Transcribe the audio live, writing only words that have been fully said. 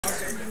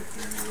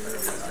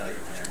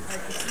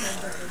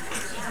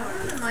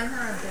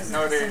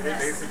No, they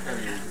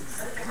basically,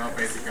 no,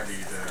 basically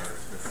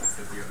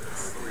the deal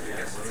is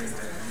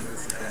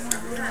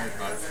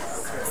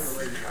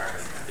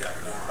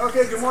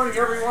Okay, good morning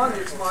everyone.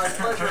 It's my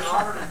pleasure and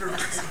honor to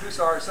introduce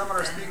our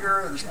seminar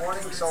speaker this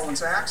morning, Selwyn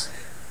Sacks.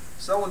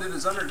 Selwyn did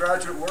his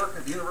undergraduate work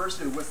at the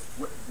University of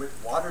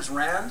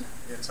Witwatersrand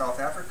in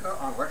South Africa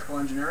on electrical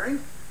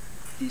engineering.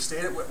 He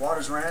stayed at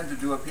Witwatersrand to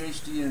do a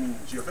Ph.D. in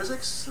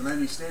geophysics, and then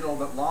he stayed a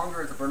little bit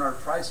longer at the Bernard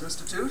Price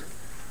Institute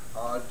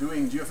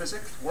doing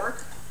geophysics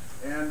work.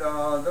 And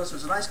this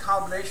was a nice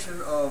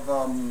combination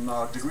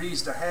of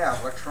degrees to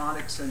have,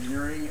 electronics,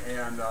 engineering,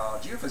 and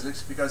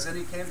geophysics, because then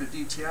he came to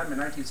DTM in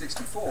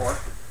 1964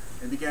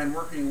 and began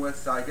working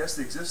with, I guess,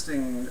 the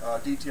existing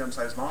DTM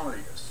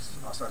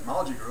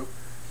seismology group.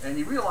 And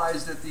he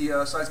realized that the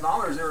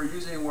seismometers they were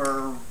using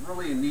were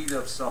really in need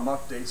of some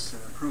updates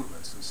and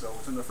improvements. And so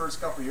within the first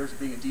couple of years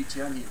of being at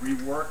DTM, he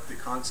reworked the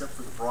concept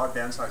for the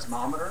broadband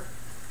seismometer.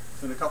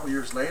 Then a couple of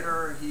years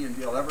later, he and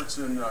Dale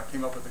Evertson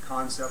came up with the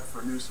concept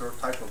for a new sort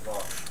of type of,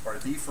 or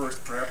the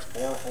first perhaps,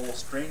 borehole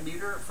strain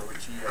meter, for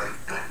which he,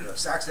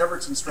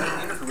 Sacks-Evertson strain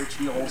meter, for which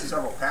he holds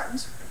several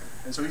patents.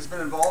 And so he's been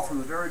involved from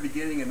the very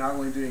beginning in not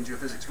only doing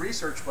geophysics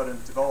research, but in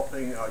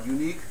developing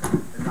unique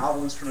and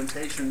novel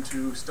instrumentation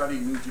to study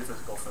new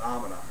geophysical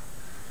phenomena.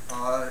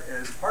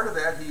 As part of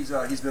that,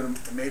 he's been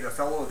made a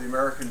fellow of the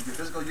American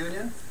Geophysical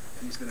Union.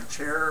 He's been a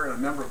chair and a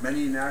member of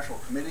many national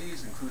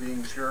committees,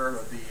 including chair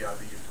of the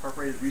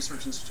Incorporated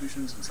Research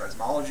Institutions and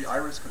Seismology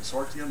IRIS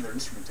Consortium, their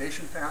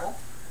instrumentation panel.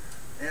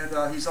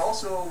 And he's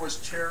also was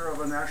chair of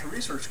a National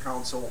Research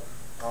Council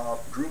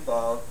group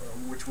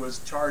which was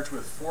charged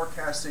with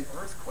forecasting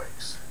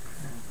earthquakes,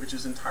 which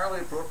is entirely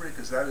appropriate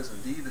because that is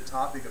indeed the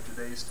topic of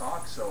today's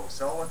talk. So,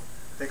 Selwyn,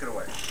 take it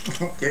away.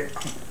 Okay.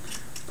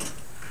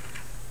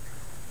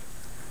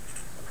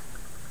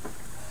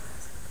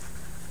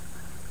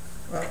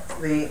 Well,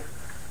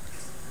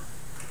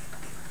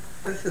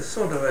 this is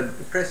sort of a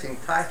depressing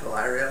title,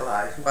 I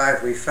realize, Why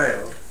Have We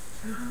Failed?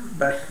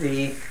 But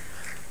the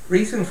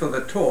reason for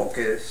the talk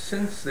is,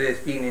 since there's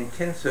been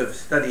intensive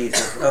studies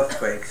of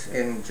earthquakes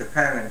in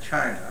Japan and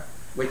China,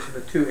 which are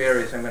the two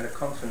areas I'm going to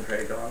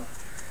concentrate on,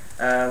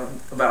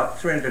 about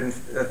 300, in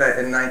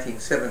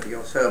 1970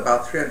 or so,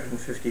 about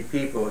 350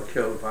 people were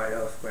killed by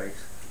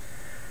earthquakes.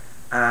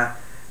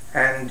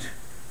 And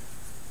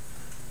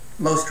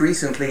most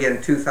recently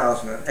in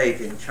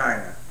 2008 in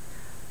China.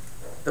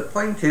 The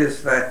point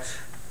is that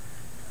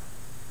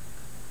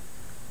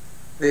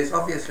there's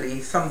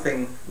obviously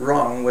something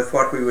wrong with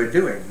what we were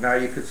doing. Now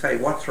you could say,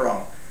 what's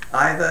wrong?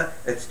 Either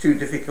it's too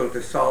difficult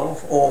to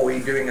solve, or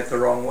we're doing it the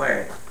wrong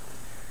way.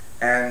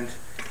 And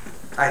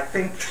I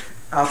think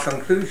our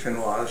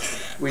conclusion was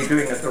we're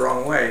doing it the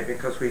wrong way,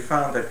 because we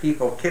found that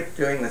people kept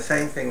doing the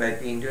same thing they'd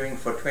been doing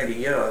for 20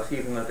 years,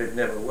 even though it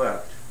never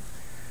worked.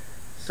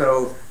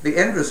 So the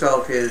end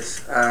result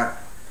is a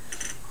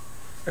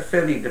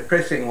fairly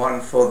depressing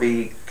one for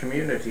the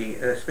community,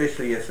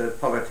 especially as the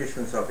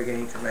politicians are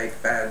beginning to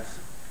make bad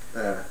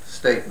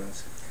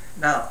statements.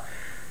 Now,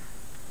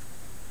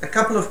 a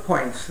couple of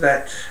points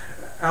that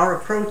our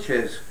approach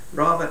is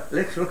rather,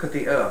 let's look at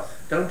the Earth.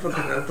 Don't look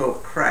at a little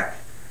crack,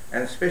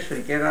 and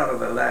especially get out of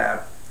the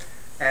lab.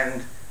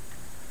 And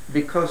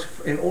because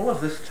in all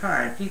of this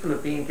time, people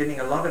have been getting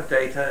a lot of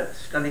data,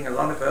 studying a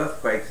lot of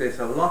earthquakes. There's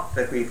a lot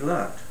that we've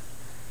learned.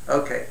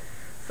 Okay,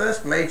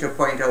 first major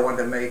point I want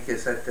to make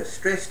is that the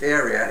stressed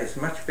area is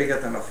much bigger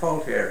than a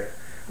fault area.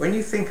 When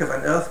you think of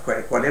an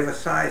earthquake, whatever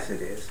size it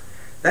is,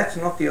 that's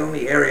not the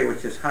only area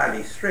which is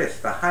highly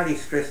stressed. The highly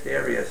stressed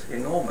area is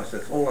enormous.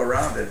 It's all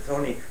around it. It's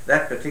only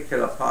that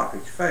particular part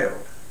which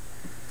failed.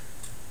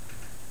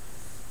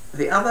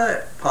 The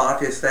other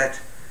part is that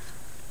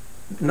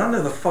none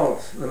of the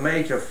faults, the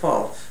major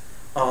faults,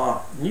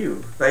 are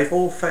new. They've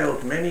all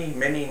failed many,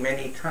 many,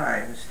 many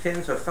times,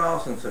 tens of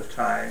thousands of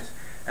times.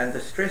 And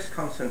the stress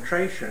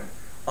concentration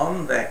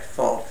on that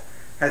fault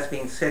has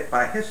been set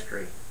by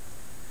history.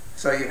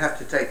 So you have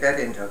to take that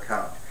into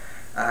account.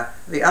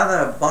 The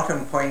other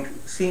bottom point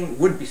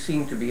would be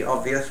seen to be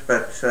obvious,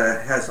 but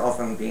has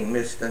often been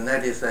missed, and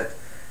that is that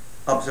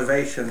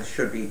observations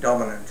should be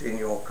dominant in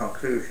your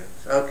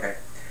conclusions. Okay.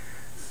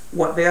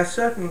 There are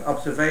certain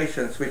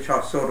observations which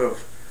are sort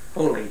of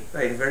holy,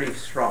 they're very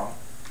strong.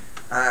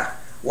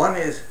 One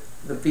is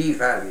the B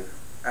value.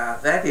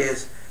 That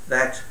is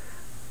that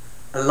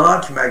a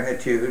large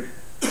magnitude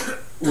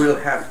will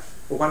have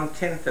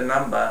 1/10 the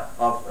number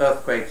of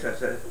earthquakes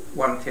as a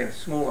 1/10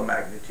 smaller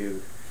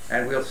magnitude,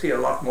 and we'll see a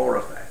lot more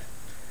of that.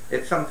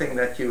 It's something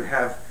that you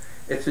have,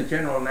 it's a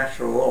general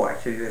natural law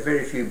actually. There are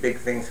very few big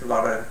things,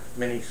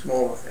 many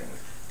smaller things.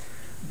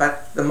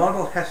 But the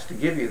model has to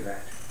give you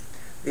that.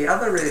 The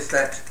other is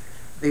that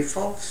the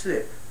fault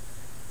slip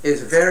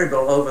is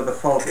variable over the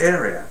fault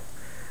area.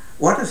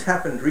 What has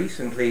happened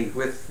recently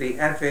with the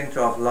advent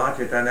of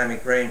larger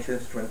dynamic range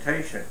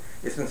instrumentation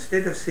is,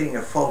 instead of seeing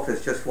a fault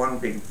as just one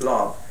big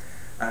blob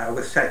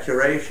with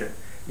saturation,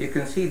 you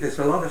can see there's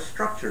a lot of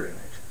structure in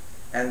it.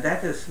 And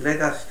that has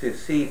led us to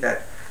see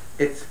that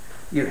it's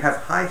you have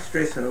high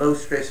stress and low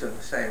stress in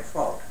the same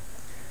fault.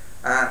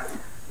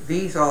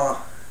 These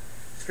are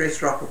stress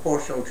drop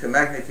proportional to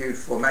magnitude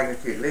for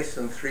magnitude less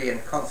than 3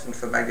 and constant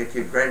for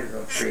magnitude greater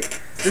than 3.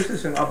 This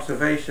is an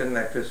observation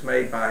that was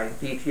made by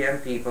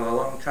DTM people a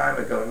long time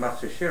ago in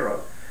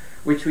Matsushiro,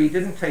 which we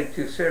didn't take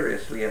too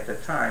seriously at the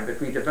time, but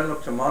we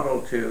developed a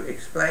model to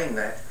explain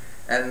that,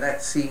 and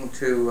that seemed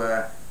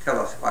to tell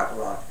us quite a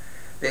lot.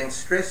 Then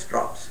stress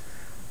drops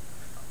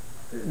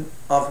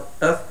of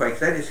earthquakes,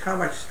 that is how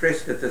much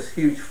stress did this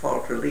huge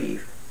fault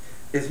relieve,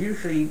 is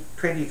usually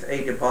 20 to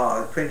 80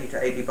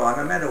 bar,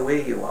 no matter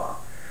where you are.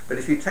 But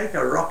if you take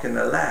a rock in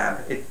the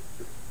lab, it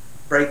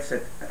breaks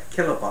at a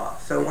kilobar.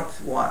 So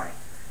why?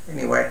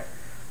 Anyway,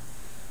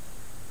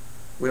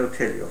 we'll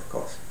tell you, of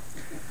course.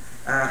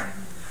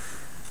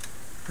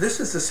 This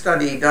is a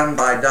study done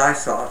by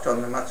Dysart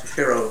on the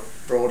Matsushiro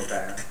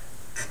broadband.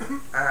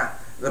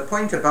 The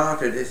point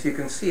about it is you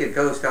can see it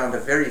goes down to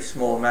very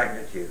small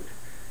magnitude.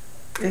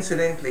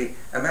 Incidentally,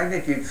 a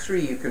magnitude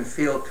 3 you can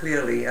feel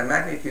clearly. A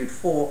magnitude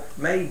 4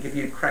 may give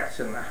you cracks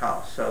in the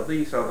house. So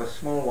these are the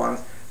small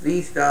ones.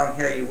 These down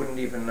here you wouldn't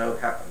even know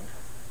happened.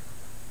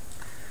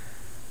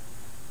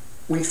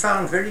 We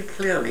found very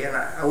clearly, and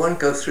I won't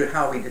go through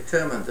how we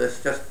determined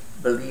this, just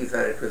believe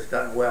that it was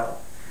done well,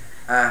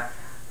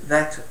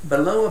 that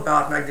below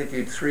about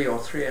magnitude 3 or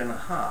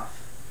 3.5,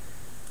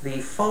 the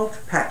fault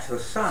patch, the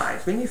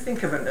size, when you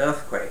think of an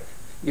earthquake,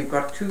 you've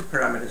got two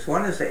parameters.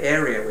 One is the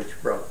area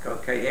which broke,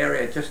 okay,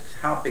 area, just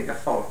how big a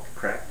fault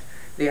cracked.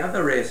 The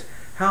other is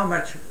how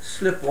much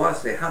slip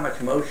was there, how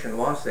much motion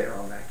was there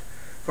on that.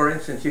 For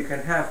instance, you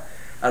can have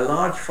a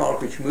large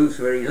fault which moves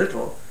very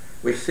little,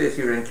 which says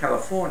you're in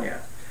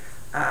California,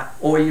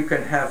 or you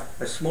can have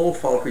a small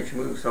fault which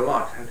moves a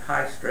lot and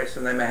high stress,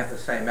 and they may have the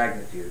same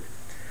magnitude.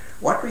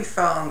 What we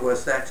found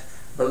was that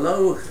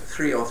below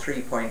 3 or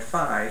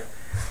 3.5,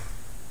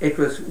 it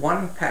was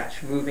one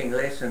patch moving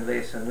less and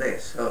less and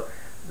less. So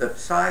the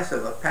size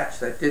of the patch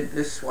that did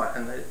this one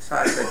and the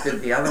size that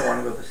did the other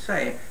one were the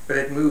same, but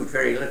it moved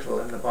very little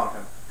in the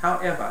bottom.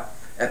 However,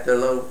 at the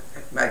low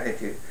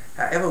magnitude.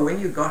 However, when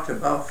you got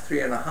above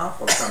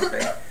 3.5 or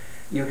something,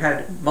 you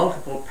had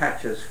multiple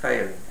patches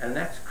failing, and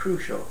that's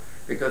crucial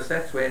because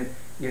that's when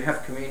you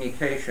have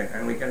communication,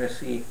 and we're going to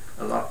see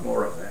a lot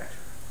more of that.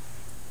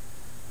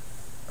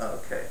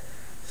 Okay,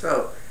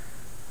 so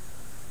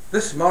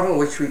this model,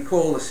 which we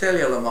call the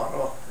cellular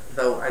model,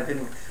 though I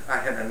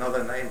had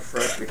another name for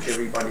it which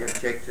everybody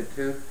objected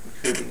to,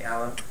 including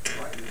Alan.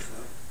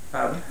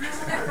 Pardon?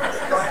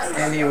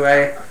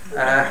 Anyway,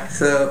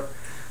 so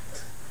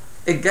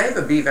it gave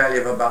a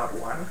b-value of about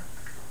 1,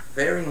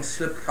 varying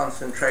slip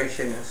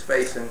concentration in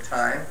space and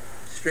time,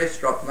 stress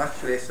drop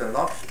much less than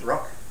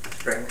rock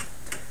strength,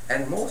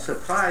 and more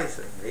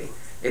surprisingly,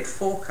 it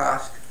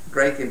forecast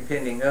great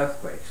impending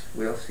earthquakes.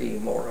 We'll see a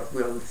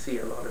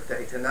lot of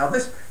data. Now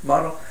this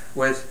model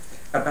was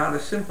about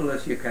as simple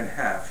as you can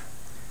have.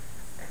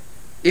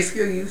 If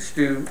you're used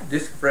to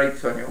disc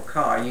brakes on your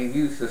car, you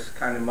use this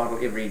kind of model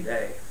every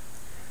day.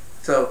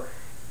 So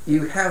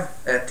you have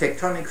a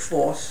tectonic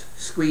force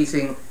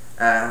squeezing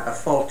a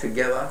fault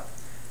together,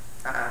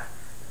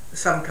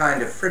 some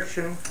kind of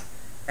friction,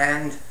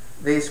 and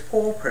there's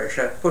pore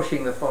pressure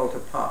pushing the fault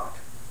apart.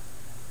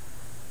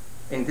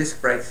 In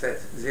disc brakes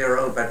that's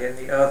 0, but in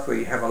the earth where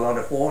you have a lot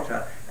of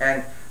water,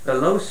 and the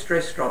low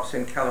stress drops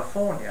in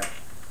California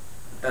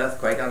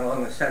earthquake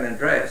along the San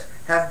Andreas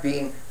have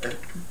been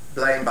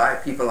blamed by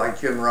people like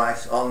Jim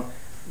Rice on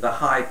the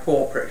high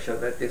pore pressure,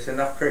 that there's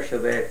enough pressure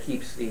there it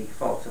keeps the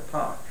faults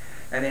apart.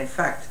 And in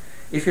fact,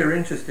 if you're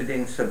interested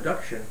in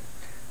subduction,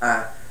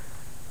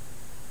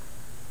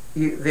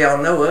 there are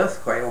no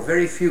earthquakes, or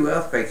very few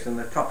earthquakes in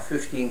the top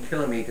 15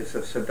 kilometers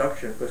of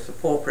subduction, because the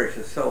pore pressure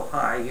is so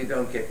high you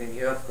don't get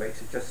any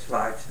earthquakes, it just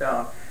slides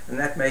down. And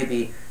that may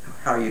be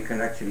how you can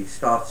actually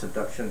start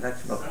subduction.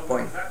 That's not the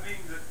point. Does that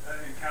mean that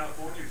in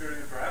California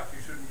during the drought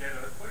you shouldn't get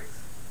earthquakes?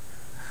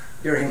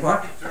 During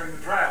what? During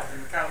the drought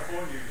in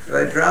California.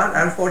 The drought,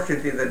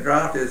 unfortunately, the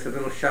drought is a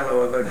little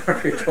shallower than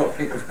what we're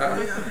talking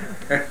about.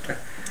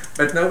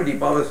 But nobody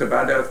bothers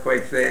about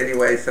earthquakes there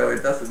anyway, so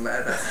it doesn't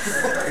matter.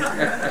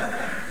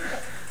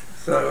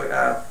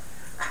 So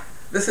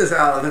this is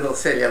our little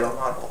cellular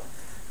model.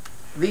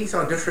 These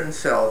are different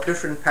cells,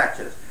 different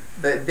patches.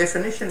 The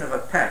definition of a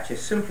patch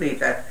is simply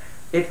that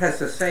it has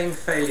the same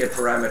failure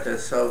parameters,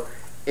 so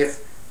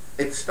if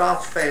it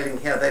starts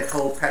failing here, that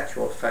whole patch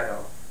will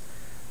fail.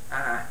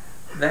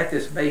 That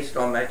is based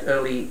on that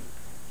early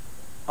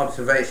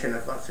observation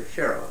of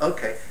Matsushiro.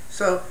 Okay,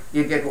 so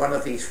you get one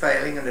of these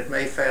failing, and it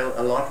may fail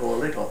a lot or a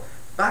little.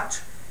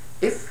 But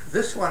if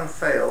this one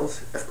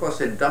fails, of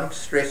course it dumps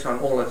stress on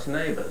all its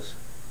neighbors.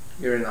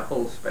 You're in a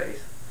whole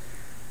space.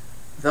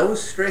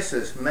 Those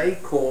stresses may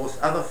cause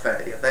other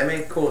failure. They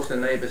may cause the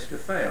neighbors to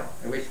fail,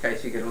 in which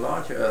case you get a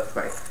larger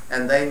earthquake,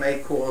 and they may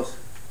cause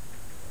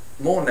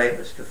more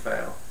neighbors to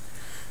fail.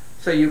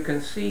 So you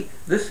can see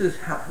this is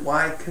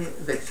why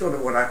that's sort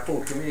of what I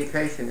call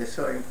communication is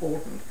so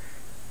important.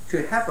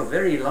 To have a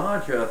very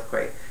large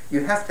earthquake,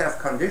 you have to have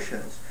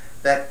conditions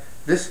that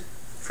this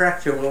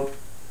fracture will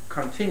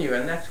continue,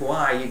 and that's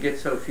why you get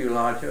so few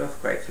large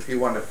earthquakes if you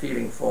want a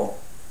feeling for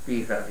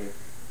B value.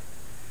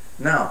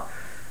 Now,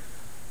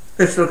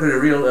 let's look at a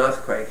real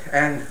earthquake,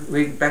 and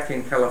we're back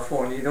in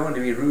California. You don't want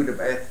to be rude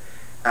about it.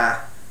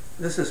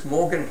 This is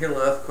Morgan Hill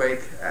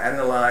earthquake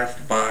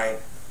analyzed by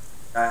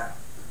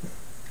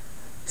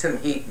Tim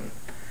Heaton.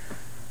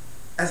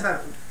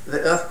 The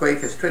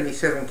earthquake is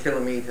 27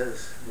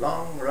 kilometers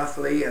long,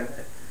 roughly, and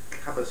it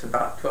covers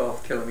about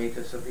 12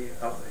 kilometers of the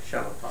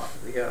shallow part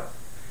of the earth.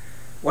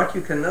 What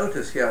you can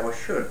notice here, or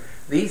should,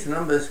 these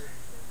numbers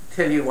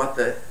tell you what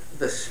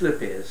the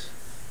slip is.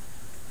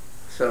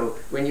 So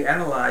when you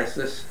analyze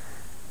this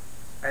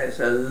as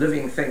a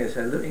living thing, as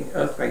a living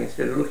earthquake,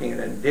 instead of looking at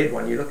a dead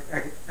one, you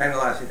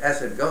analyze it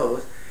as it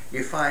goes,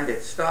 you find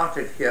it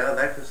started here,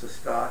 that was the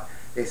start,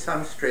 there's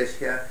some stress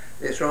here,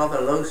 there's rather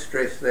low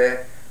stress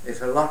there,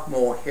 there's a lot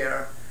more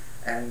here,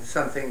 and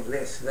something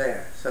less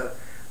there. So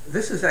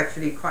this is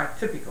actually quite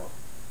typical,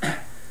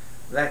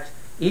 that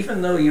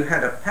even though you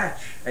had a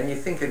patch and you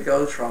think it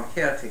goes from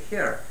here to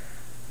here,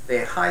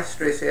 there are high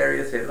stress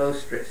areas, there are low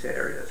stress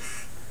areas.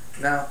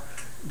 Now,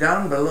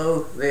 down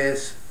below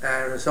there's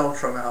a result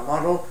from our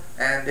model,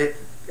 and it,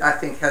 I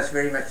think, has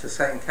very much the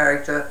same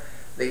character.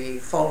 The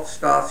fault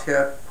starts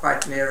here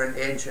quite near an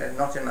edge and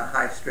not in a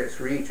high stress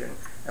region,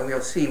 and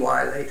we'll see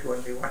why later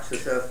when we watch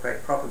this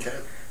earthquake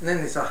propagate. And then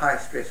there's a high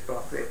stress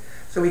block there.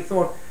 So we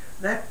thought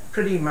that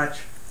pretty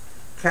much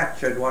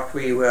captured what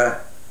we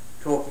were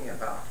talking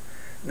about.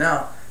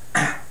 Now,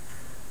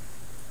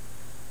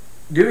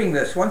 doing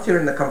this, once you're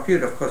in the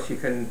computer, of course, you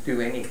can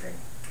do anything.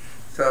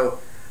 So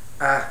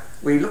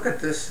we look at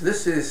this.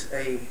 This is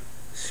a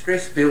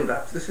stress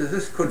buildup.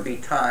 This could be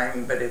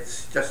time, but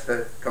it's just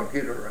a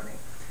computer running.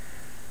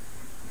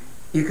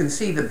 You can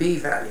see the B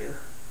value,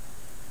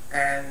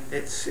 and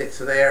it's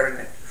there, and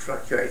it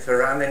fluctuates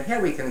around. And here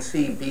we can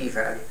see B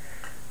value.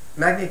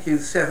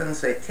 Magnitude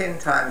 7s, they're 10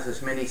 times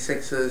as many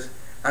 6s,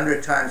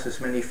 100 times as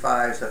many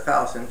 5s,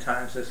 1,000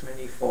 times as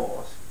many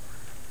 4s.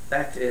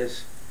 That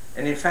is,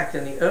 and in fact,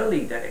 in the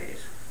early days,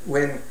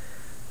 when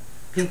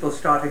people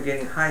started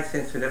getting high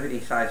sensitivity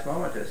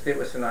seismometers, there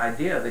was an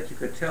idea that you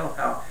could tell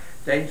how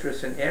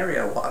dangerous an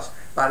area was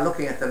by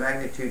looking at the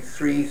magnitude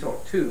 3s or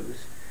 2s,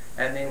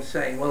 and then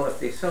saying, well, if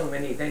there's so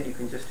many, then you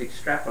can just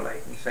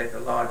extrapolate and say the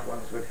large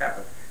ones would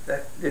happen.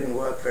 That didn't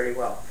work very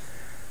well.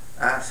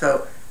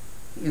 So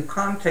you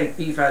can't take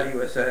B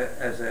value as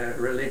a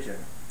religion,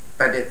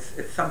 but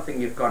it's something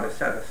you've got to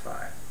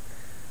satisfy.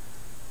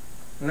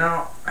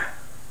 Now,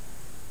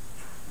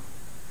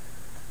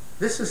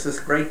 this is this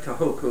great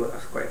Tohoku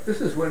earthquake.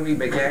 This is when we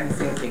began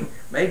thinking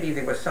maybe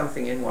there was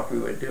something in what we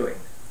were doing.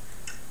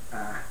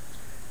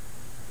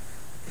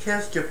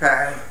 Here's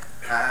Japan.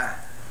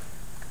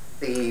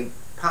 The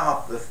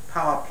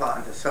power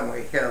plant is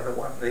somewhere here,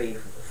 the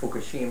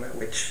Fukushima,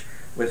 which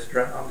was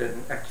drowned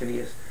and actually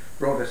has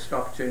brought a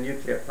stop to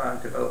nuclear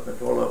plant development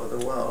all over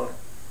the world.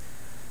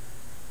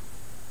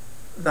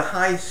 The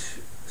high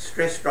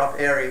stress drop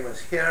area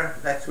was here.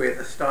 That's where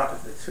the start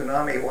of the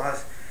tsunami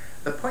was.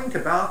 The point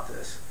about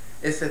this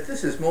is that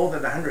this is more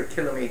than 100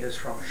 kilometers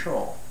from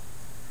shore.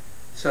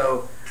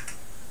 So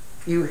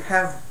you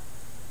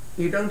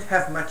don't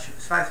have much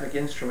seismic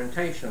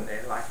instrumentation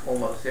there, like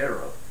almost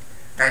zero.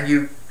 And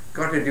you've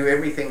got to do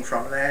everything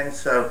from land,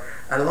 so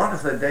a lot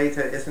of the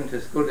data isn't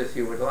as good as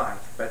you would like,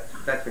 but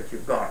that's what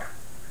you've got.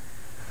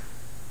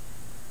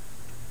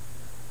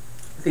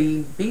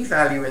 The B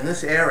value in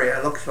this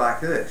area looks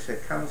like this.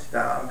 It comes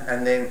down,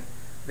 and then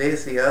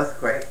there's the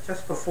earthquake.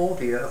 Just before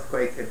the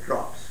earthquake, it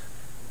drops.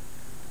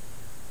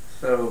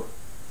 So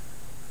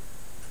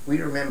we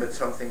remembered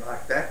something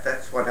like that.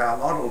 That's what our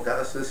model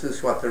does. This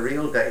is what the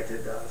real data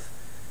does.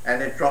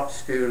 And it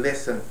drops to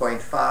less than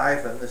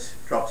 0.5, and this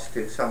drops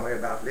to somewhere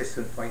about less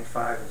than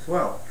 0.5 as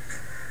well.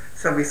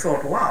 So we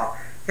thought, wow,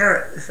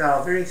 here is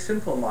our very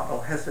simple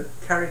model, has the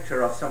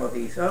character of some of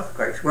these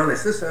earthquakes. Well,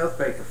 is this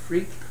earthquake a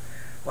freak?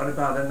 What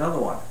about another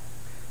one?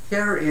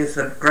 Here is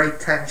the Great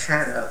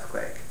Tangshan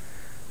earthquake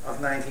of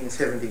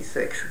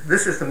 1976.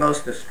 This is the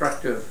most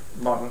destructive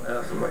modern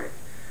earthquake.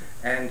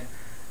 And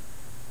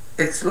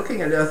it's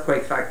looking at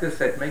earthquakes like this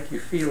that make you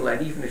feel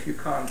that even if you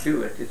can't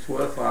do it, it's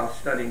worthwhile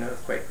studying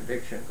earthquake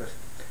prediction, because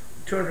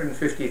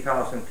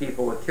 250,000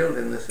 people were killed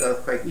in this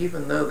earthquake,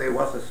 even though there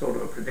was a sort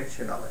of a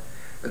prediction of it.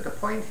 But the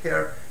point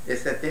here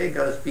is that there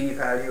goes B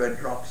value, and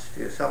drops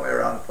to somewhere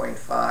around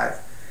 0.5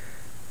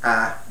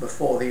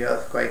 before the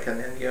earthquake, and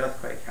then the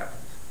earthquake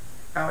happens.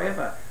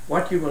 However,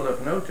 what you will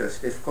have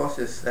noticed, of course,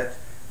 is that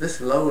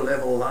this low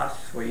level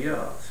lasts for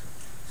years.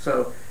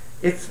 So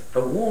it's a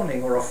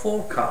warning or a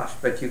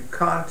forecast, but you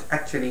can't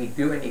actually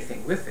do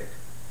anything with it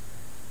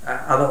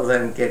other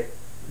than get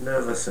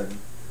nervous and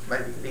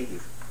maybe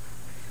leave.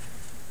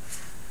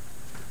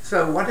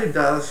 So what it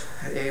does,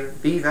 a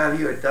B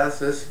value, it does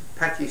this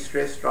patchy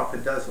stress drop,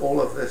 it does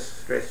all of this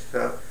stress.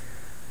 So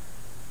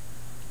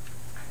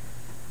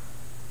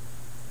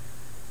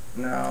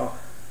now,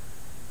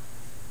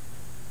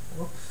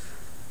 whoops,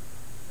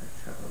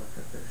 let's have a look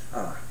at this.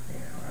 Ah,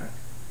 yeah, right.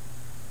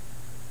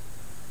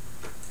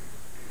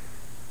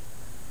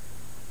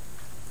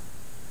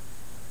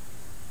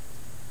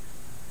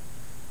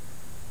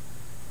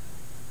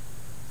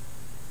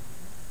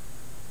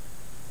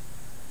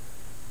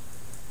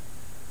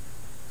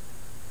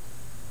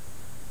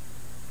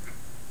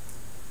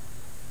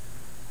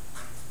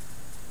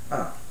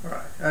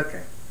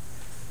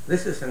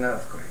 This is an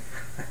earthquake.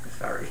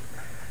 Sorry.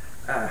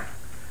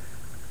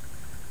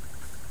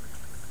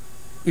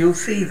 You'll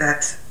see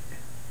that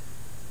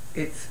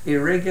it's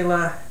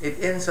irregular. It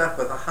ends up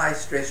with a high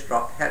stress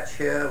drop patch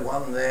here,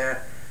 one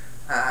there,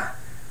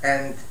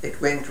 and it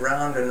went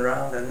round and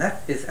round, and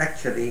that is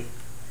actually,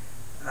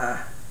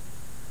 let's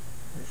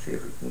see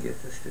if we can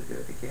get this to do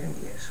it again.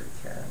 Yes, we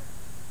can.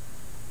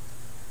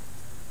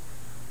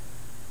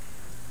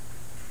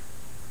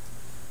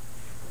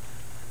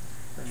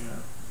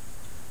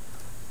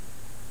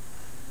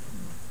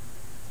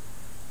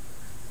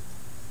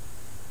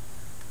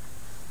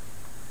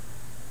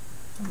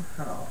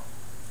 Somehow.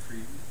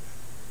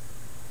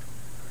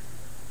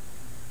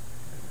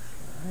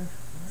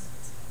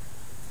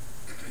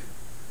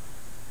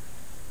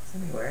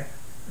 Anyway.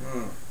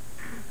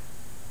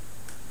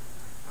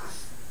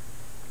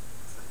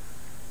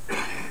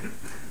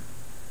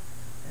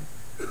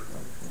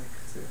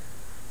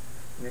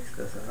 Next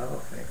does another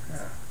thing.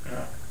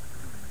 That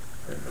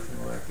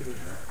doesn't work either.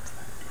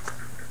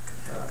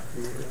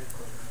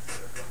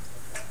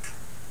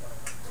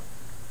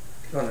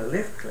 You want to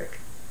left click?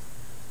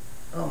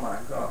 Oh my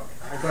God!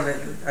 I've got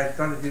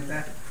to do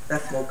that.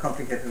 That's more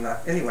complicated than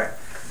that. Anyway,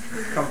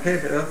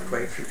 compared to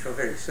earthquakes, which are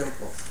very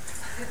simple.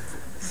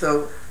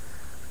 So,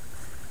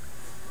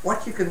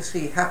 what you can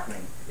see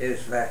happening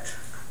is that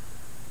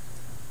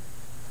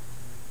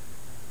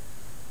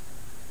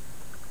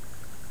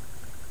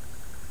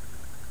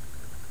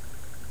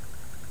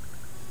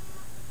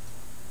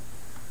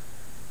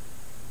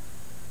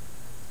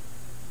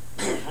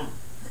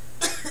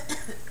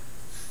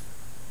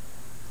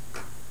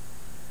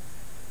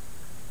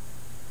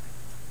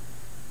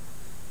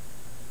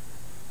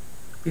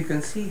you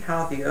can see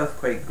how the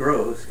earthquake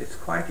grows. It's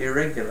quite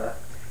irregular.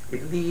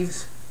 It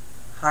leaves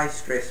high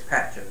stress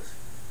patches.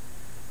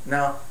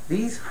 Now,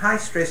 these high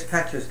stress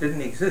patches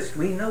didn't exist.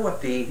 We know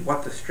what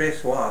the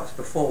stress was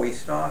before we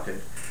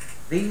started.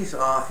 These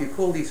are, if you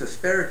call these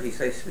asperities,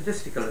 they're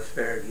statistical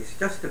asperities. It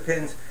just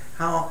depends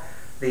how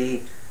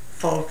the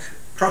fault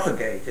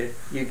propagated.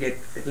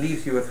 It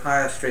leaves you with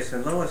higher stress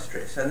and lower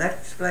stress, and that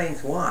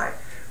explains why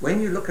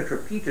when you look at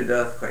repeated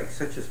earthquakes,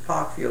 such as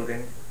Parkfield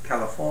in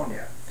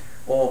California,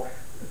 or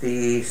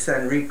the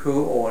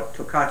Sanriku or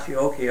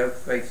Tokachi-oki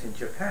earthquakes in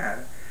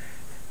Japan,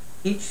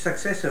 each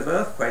successive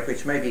earthquake,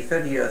 which may be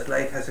 30 years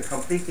late, has a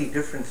completely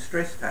different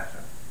stress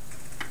pattern.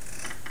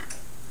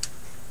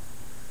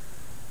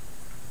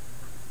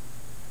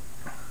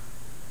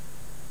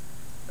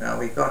 Now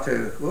we got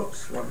to,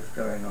 whoops, what is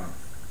going on?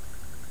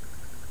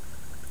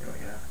 Here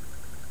we are.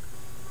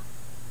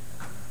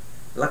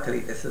 Luckily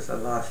this is the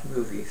last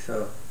movie,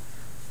 so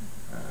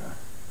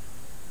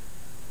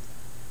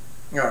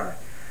all right.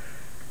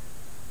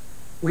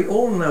 We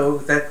all know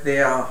that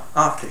there are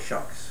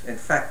aftershocks. In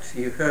fact,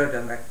 you heard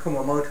in the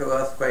Kumamoto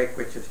earthquake,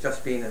 which has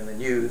just been in the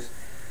news,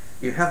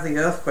 you have the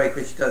earthquake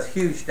which does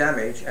huge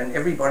damage, and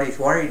everybody's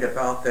worried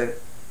about the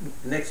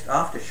next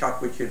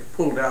aftershock, which would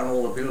pull down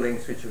all the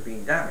buildings which have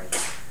been damaged.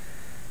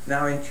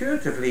 Now,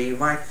 intuitively, you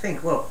might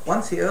think, well,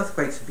 once the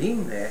earthquake's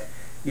been there,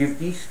 you've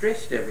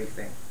de-stressed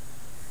everything.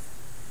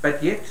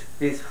 But yet,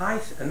 there's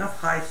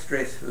enough high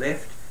stress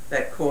left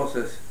that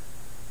causes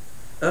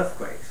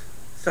earthquakes.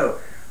 So,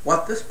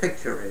 what this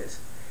picture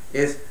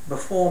is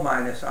before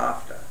minus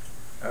after.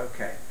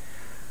 Okay.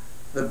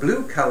 The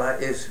blue color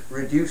is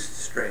reduced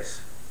stress.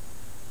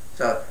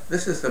 So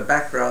this is the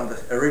background,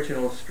 the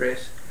original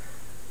stress.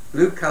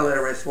 Blue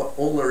color is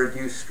all the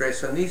reduced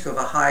stress, and these are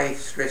the high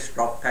stress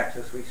drop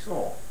patches we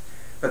saw.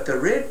 But the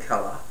red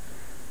color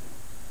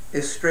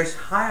is stress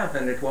higher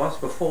than it was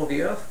before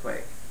the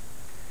earthquake.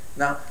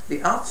 Now,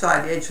 the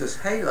outside edge,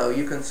 this halo,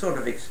 you can sort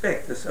of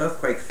expect this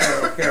earthquake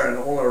fell here and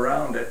all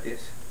around it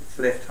it's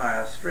left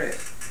higher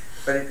stress.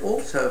 But it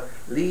also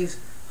leaves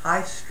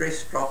high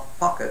stress drop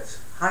pockets,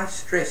 high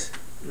stress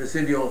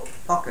residual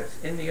pockets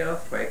in the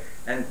earthquake,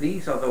 and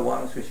these are the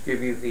ones which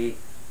give you the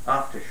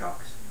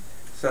aftershocks.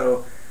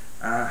 So,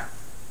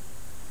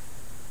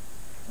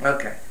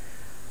 okay.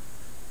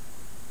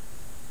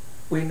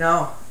 We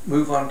now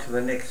move on to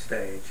the next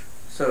stage.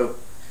 So,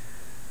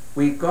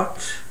 we've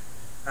got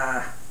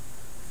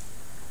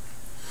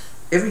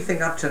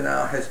everything up to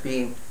now has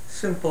been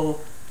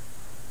simple,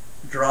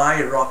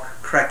 dry rock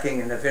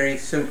cracking in a very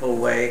simple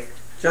way.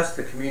 Just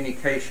the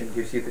communication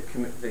gives you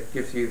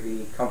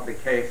the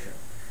complication.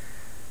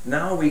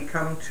 Now we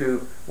come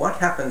to what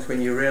happens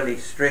when you really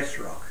stress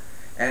rock,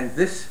 and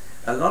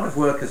a lot of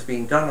work has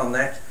been done on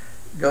that,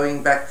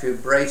 going back to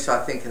Brace,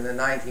 I think, in the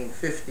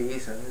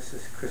 1950s, and this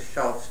is Chris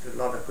Schultz did a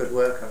lot of good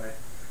work on it.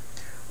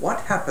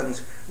 What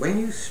happens when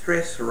you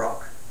stress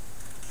rock?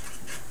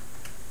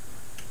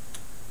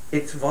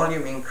 Its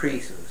volume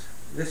increases.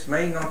 This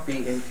may not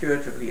be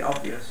intuitively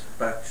obvious,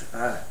 but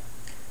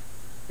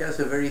here's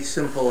a very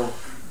simple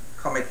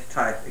comic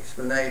type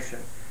explanation.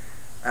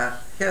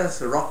 Here's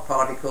the rock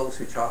particles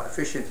which are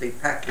efficiently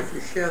packed. If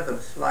you shear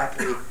them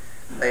slightly,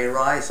 they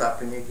rise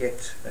up and you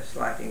get a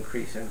slight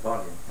increase in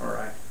volume. All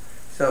right.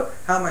 So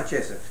how much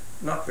is it?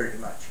 Not very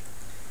much.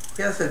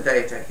 Here's the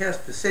data. Here's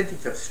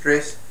percentage of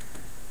stress,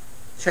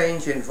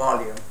 change in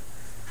volume.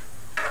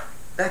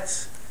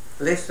 that's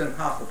less than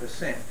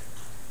 0.5%.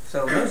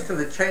 So most of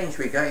the change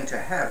we're going to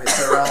have is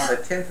around the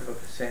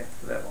 0.1%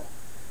 level.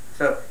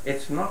 So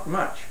it's not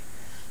much.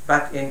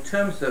 But in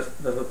terms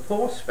of the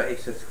pore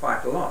space, it's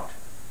quite a lot.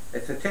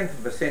 It's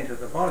 0.1% of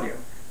the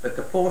volume, but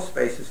the pore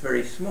space is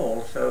very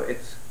small, so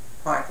it's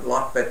quite a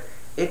lot, but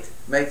it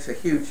makes a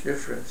huge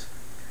difference.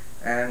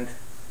 And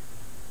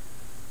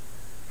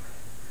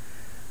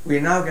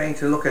we're now going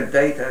to look at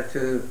data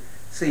to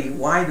see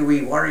why do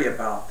we worry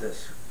about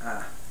this.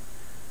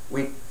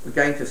 We're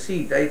going to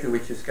see data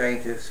which is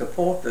going to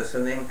support this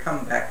and then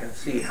come back and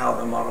see how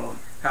the model,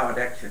 how it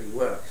actually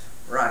works.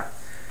 Right.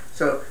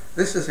 So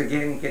this is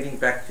again getting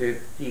back to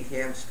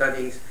DTM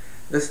studies,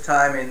 this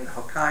time in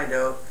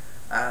Hokkaido.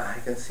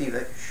 You can see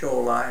the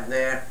shoreline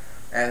there,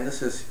 and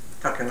this is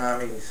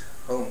Takanami's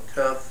home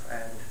turf,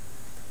 and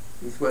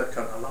he's worked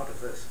on a lot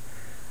of this.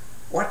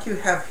 What you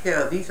have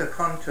here, these are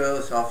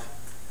contours of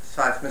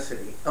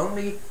seismicity,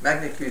 only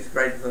magnitudes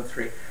greater than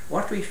 3.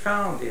 What we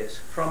found is,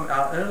 from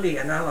our early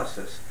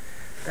analysis,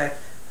 that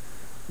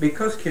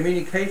because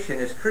communication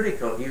is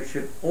critical,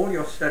 all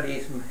your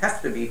studies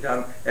have to be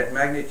done at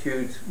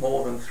magnitudes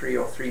more than 3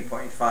 or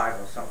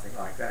 3.5 or something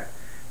like that.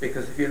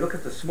 Because if you look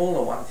at the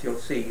smaller ones, you'll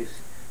see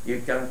you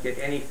don't get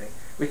anything,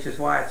 which is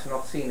why it's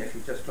not seen if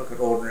you just look at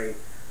ordinary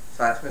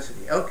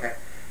seismicity. Okay,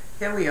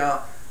 here we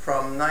are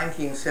from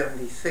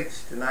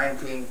 1976 to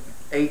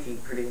 1980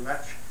 pretty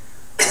much.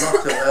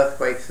 Lots of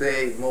earthquakes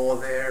there, more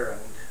there,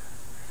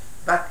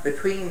 but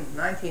between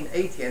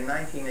 1980 and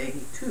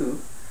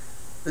 1982,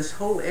 this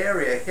whole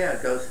area here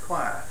goes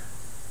quiet,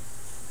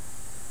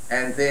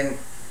 and then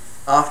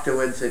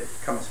afterwards it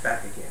comes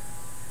back again.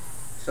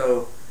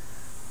 So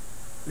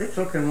let's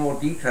look in more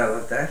detail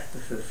at that.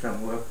 This is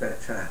some work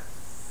that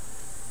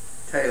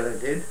Taylor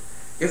did.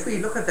 If we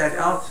look at that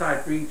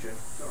outside region,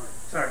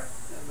 sorry.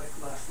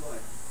 That last slide.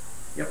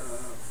 Yep.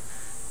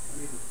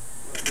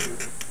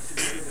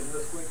 Significant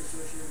earthquake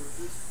associated with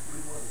this?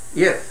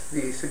 Yes,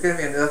 the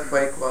significant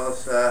earthquake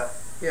was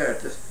here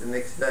just the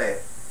next day,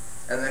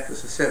 and that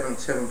was a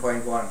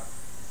 7.1.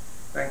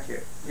 Thank you.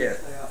 Yes.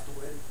 Day after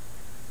when?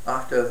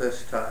 After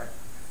this time.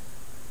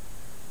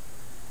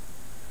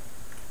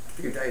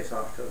 A few days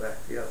after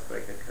that, the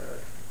earthquake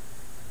occurred.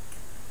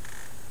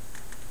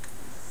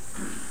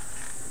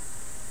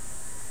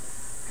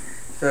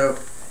 So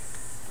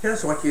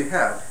here's what you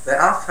have. The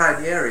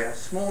outside area,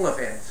 small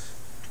events,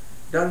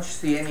 don't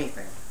see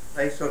anything.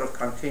 They sort of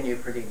continue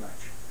pretty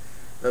much.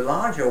 The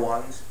larger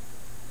ones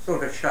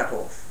sort of shut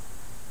off.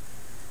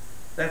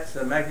 That's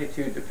the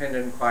magnitude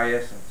dependent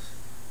quiescence.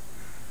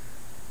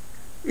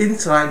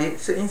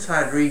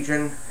 Inside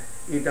region,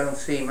 you don't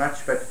see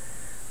much, but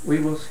we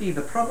will see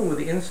the problem with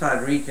the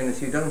inside region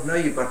is you don't know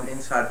you've got an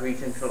inside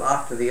region until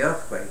after the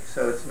earthquake,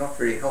 so it's not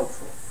very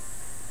helpful.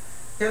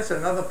 Here's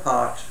another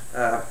part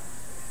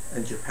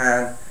in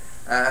Japan.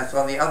 It's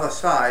on the other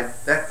side.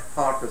 That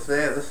part was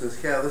there. This is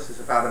here. This is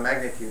about a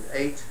magnitude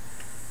 8.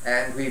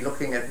 And we're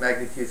looking at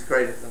magnitudes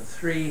greater than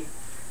 3.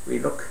 We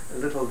look a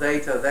little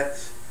data.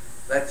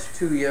 That's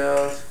 2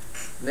 years.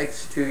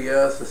 Next 2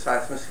 years, the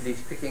seismicity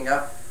is picking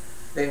up.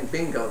 Then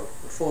bingo,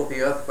 before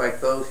the earthquake,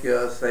 those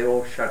years, they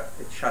all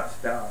it shuts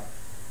down.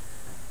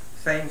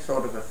 Same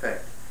sort of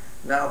effect.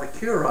 Now the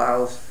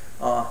Kuriles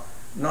are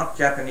not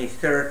Japanese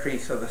territory,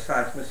 so the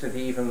seismicity,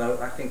 even though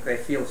I think they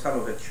feel some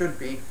of it should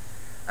be,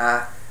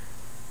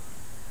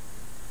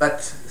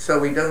 but so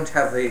we don't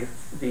have the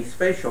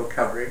spatial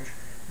coverage,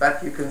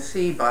 but you can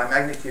see by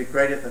magnitude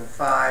greater than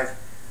 5,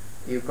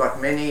 you've got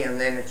many, and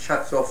then it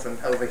shuts off,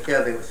 and over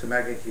here there was a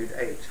magnitude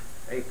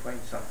 8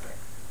 point something.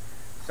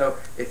 So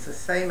it's the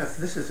same if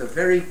this is a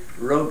very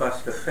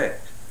robust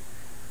effect.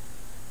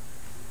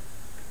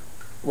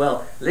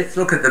 Well, let's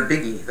look at the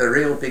biggie, the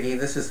real biggie.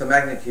 This is the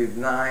magnitude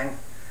 9,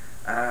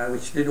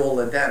 which did all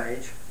the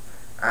damage.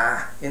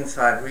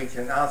 Inside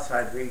region,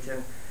 outside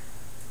region.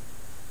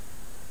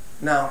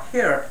 Now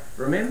here,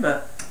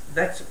 remember,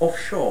 that's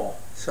offshore.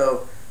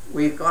 So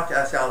we've got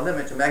as our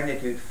limit a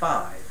magnitude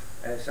 5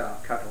 as our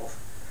cutoff.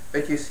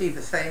 But you see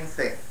the same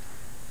thing.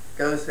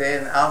 Goes there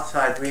in the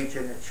outside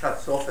region, it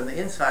shuts off. In the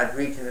inside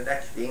region, it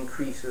actually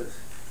increases.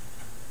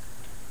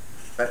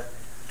 But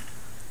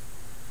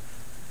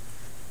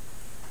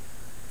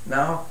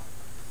now,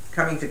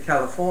 coming to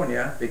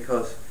California,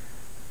 because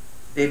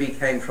Debbie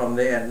came from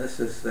there, and this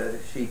is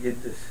she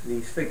did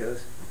these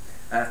figures.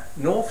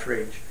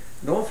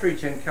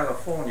 Northridge in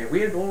California.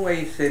 We had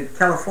always said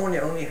California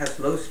only has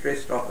low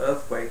stress drop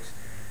earthquakes.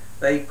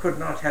 They could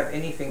not have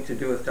anything to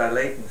do with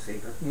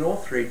dilatancy, but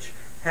Northridge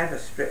had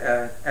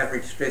an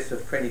average stress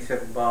of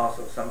 27 bars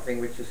or something,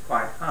 which is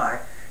quite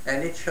high,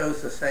 and it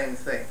shows the same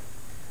thing.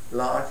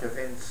 Large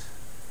events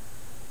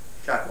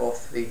shut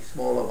off, the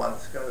smaller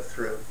ones go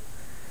through.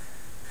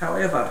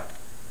 However,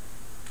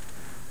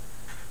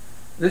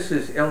 this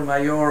is El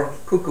Mayor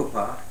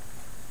Cucupa,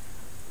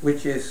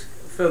 which is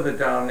further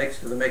down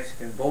next to the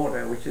Mexican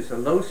border, which is a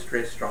low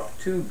stress drop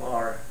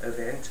 2-bar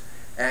event,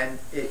 and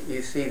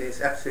you see there's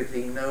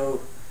absolutely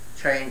no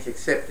change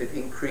except it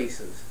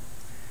increases.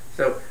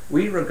 So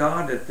we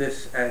regarded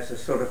this as a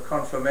sort of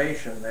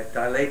confirmation that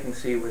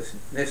dilatancy was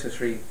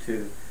necessary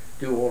to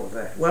do all of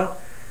that. Well,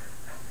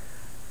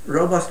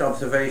 robust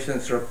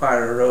observations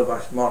require a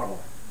robust model.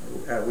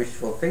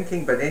 Wishful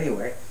thinking, but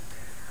anyway.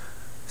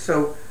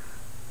 So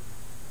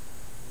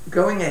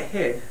going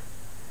ahead,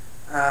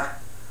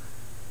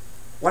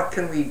 what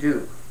can we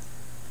do?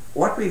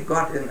 What we've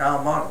got in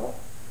our model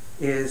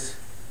is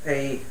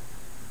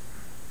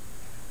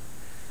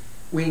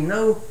we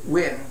know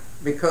when,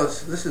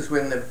 because this is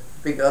when the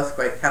big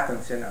earthquake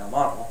happens in our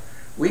model,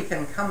 we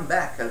can come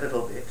back a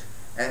little bit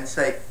and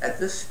say at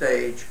this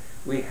stage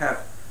we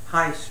have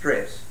high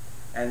stress,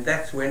 and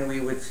that's when we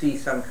would see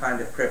some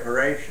kind of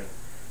preparation.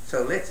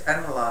 So let's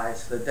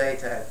analyze the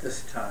data at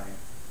this time.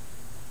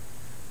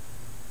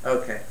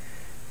 Okay,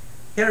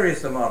 here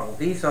is the model.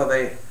 These are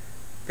the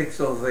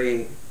pixels,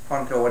 the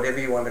quanta, whatever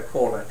you want to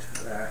call it.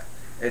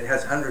 It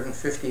has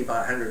 150 by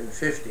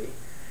 150,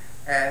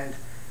 and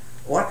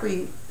what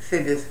we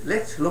said is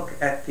let's look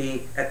at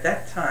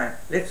that time,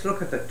 let's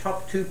look at the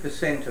top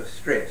 2% of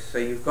stress. So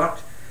you've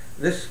got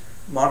this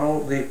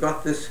model, they've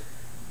got this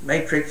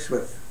matrix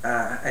with,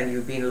 and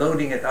you've been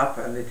loading it up,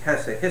 and it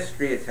has a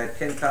history, it's had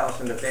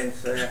 10,000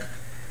 events there.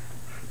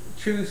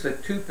 Choose the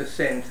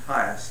 2%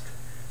 highest.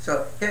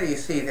 So here you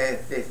see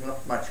there's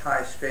not much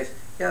high stress.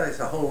 Here there's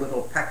a whole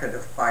little packet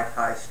of quite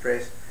high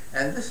stress,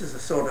 and this is the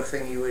sort of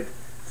thing you would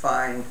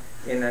find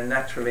in a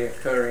naturally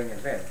occurring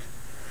event,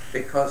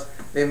 because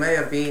there may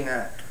have been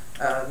a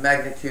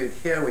magnitude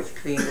here which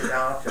cleaned it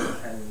out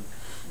and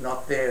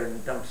not there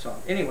and dumps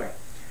on. Anyway,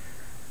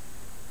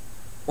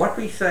 what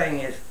we're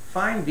saying is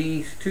find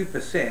these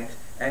 2%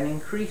 and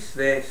increase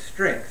their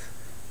strength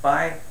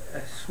by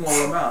a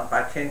small amount,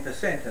 by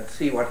 10%, and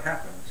see what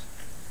happens,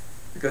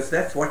 because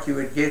that's what you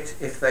would get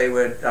if they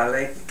were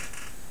dilating.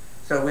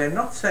 So we're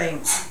not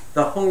saying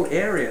the whole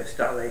area is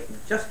dilating,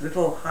 just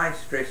little high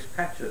stress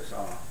patches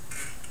are.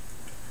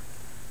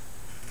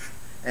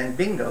 And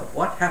bingo,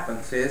 what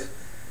happens is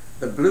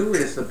the blue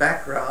is the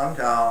background,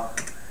 our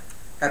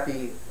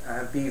happy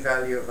B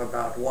value of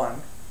about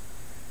 1,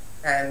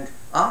 and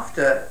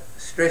after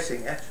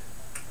stressing it,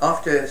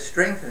 after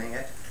strengthening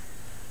it,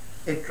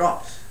 it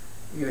drops.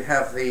 You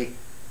have the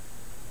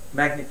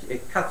magnitude,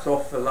 it cuts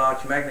off the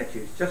large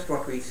magnitudes, just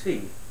what we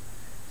see.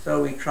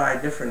 So we try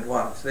different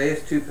ones.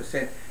 There's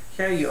 2%.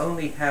 Here you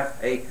only have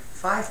a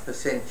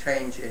 5%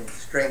 change in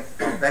strength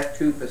of that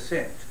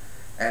 2%,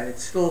 and it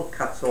still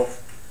cuts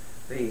off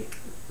the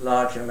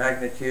larger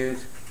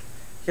magnitudes.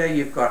 Here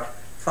you've got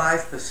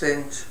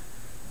 5%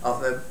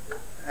 of the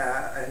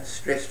and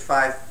stressed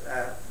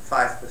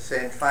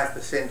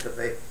 5% of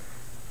the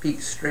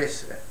peak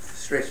stress,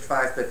 stressed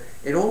 5, but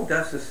it all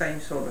does the same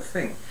sort of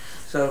thing.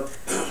 So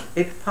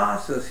it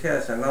passes.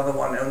 Here's another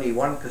one, only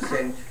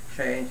 1%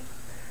 change.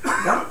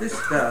 What this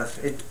does,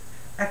 it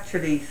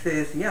actually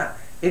says, yeah,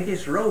 it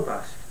is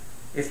robust.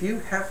 If you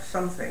have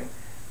something,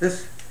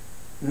 this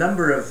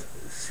number of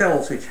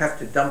cells which have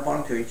to dump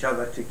onto each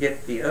other to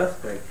get the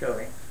earthquake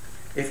going,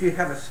 if you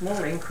have a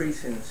small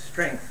increase in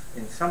strength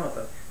in some of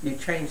them, you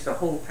change the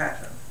whole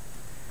pattern.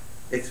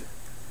 It's,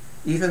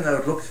 even though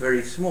it looks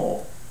very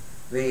small,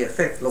 the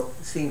effect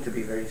seemed to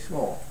be very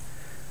small.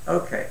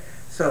 Okay,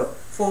 so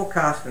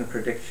forecast and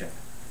prediction.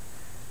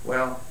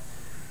 Well,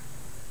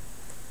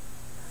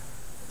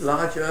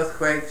 large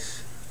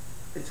earthquakes,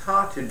 it's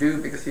hard to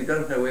do because you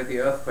don't know where the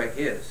earthquake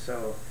is.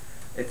 So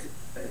it's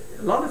a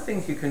lot of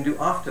things you can do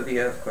after the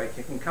earthquake.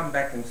 You can come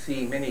back and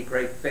see many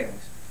great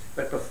things.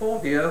 But before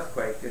the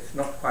earthquake, it's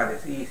not quite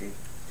as easy.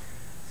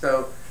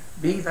 So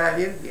B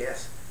value,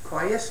 yes.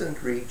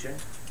 Quiescent region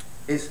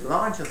is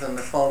larger than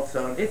the fault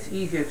zone. It's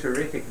easier to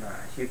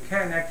recognize. You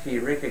can actually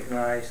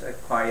recognize a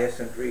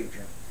quiescent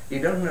region. You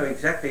don't know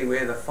exactly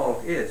where the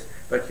fault is,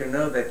 but you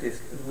know that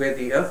is where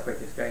the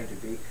earthquake is going to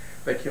be.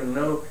 But you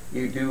know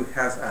you do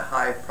have a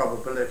high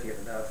probability of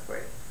an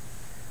earthquake.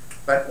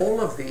 But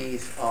all of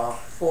these are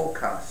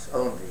forecasts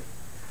only.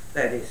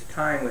 That is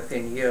time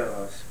within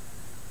years.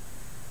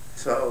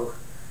 So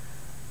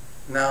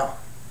now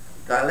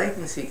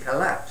dilatancy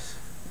collapse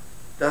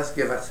does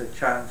give us a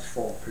chance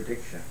for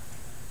prediction.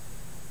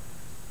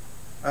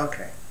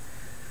 Okay.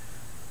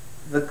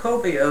 The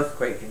Kobe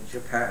earthquake in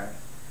Japan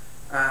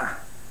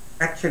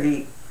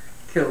actually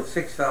killed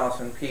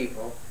 6,000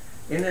 people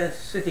in a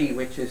city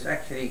which is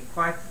actually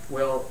quite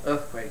well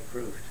earthquake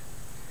proofed.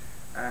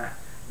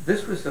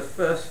 This was the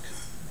first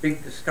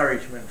big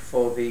discouragement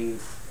for the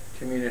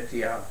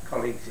community, our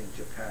colleagues in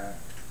Japan.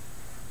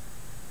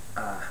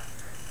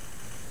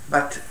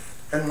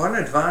 And one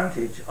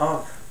advantage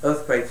of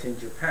earthquakes in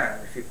Japan,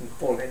 if you can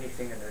call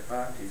anything an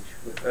advantage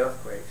with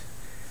earthquakes,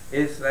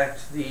 is that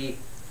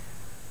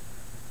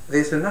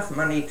there's enough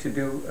money to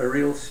do a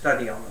real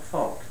study on the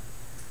fault.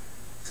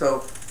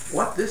 So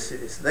what this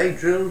is, they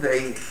drilled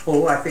a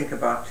hole, I think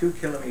about 2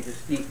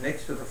 kilometers deep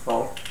next to the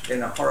fault,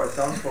 in a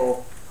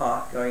horizontal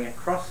part going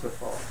across the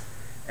fault,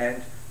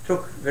 and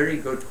took very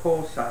good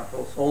core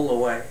samples all the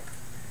way,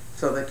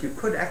 so that you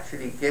could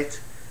actually get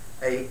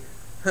a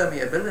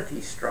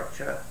permeability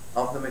structure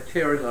of the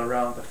material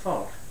around the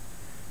fault.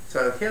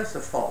 So here's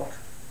the fault,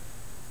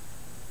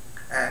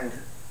 And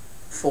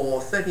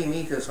for 30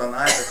 meters on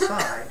either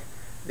side,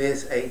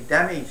 there's a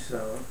damage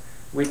zone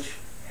which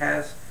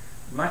has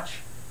much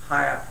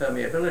higher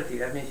permeability.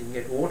 That means you can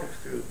get water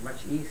through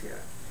much easier.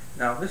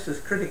 Now this is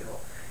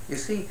critical. You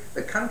see,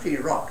 the country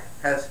rock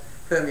has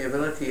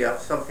permeability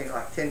of something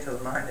like 10 to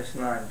the minus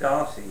 9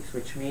 darcies,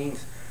 which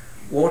means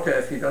water,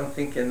 if you don't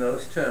think in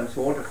those terms,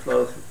 water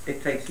flows,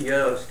 it takes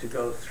years to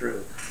go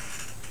through.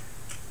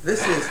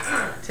 This is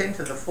 10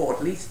 to the 4,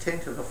 at least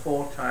 10 to the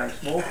 4 times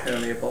more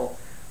permeable,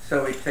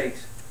 so it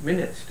takes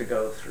minutes to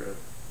go through.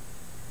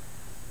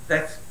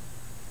 That's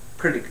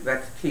critical,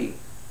 that's key.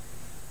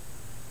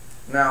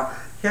 Now,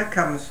 here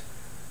comes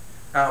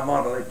our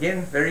model.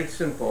 Again, very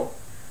simple,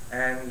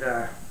 and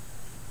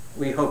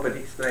we hope it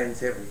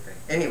explains everything.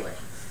 Anyway,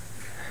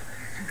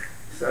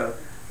 so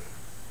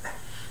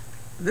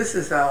this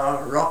is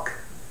our rock.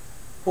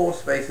 Pore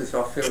spaces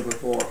are filled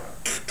with water.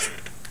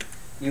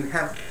 You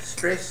have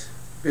stress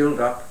build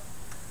up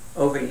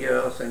over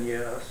years and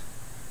years.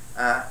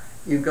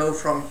 You go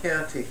from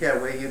here to here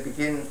where you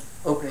begin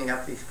opening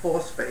up these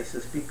pore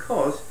spaces,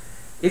 because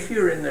if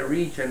you're in the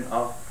region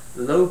of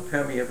low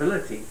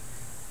permeability,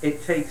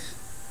 it takes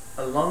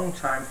a long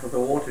time for the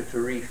water to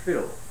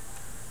refill.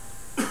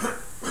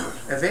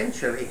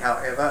 Eventually,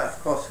 however, of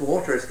course,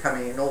 water is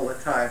coming in all the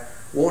time,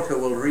 water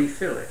will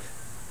refill it.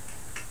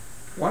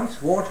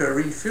 Once water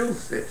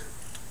refills it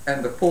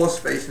and the pore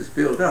spaces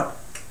build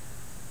up,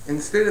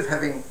 instead of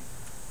having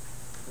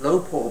low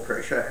pore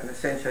pressure and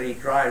essentially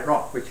dry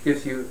rock, which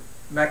gives you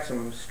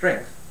maximum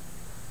strength,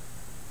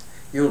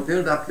 you'll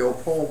build up your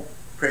pore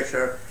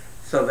pressure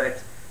so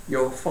that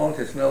your fault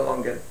is no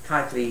longer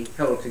tightly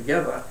held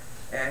together,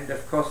 and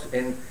of course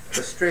in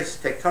the stress,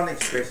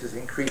 tectonic stress is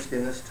increased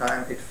in this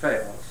time, it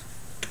fails.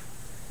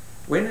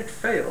 When it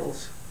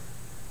fails,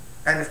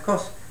 and of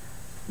course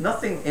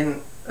nothing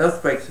in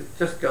earthquakes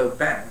just go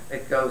bang,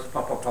 it goes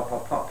pop, pop, pop,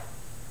 pop, pop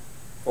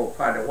for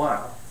quite a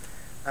while.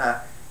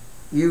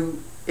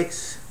 You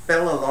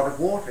expel a lot of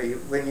water.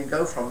 When you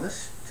go from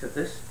this to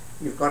this,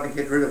 you've got to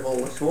get rid of all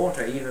this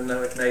water, even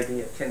though it may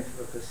be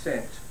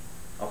 0.1%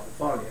 of the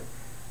volume.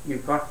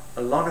 You've got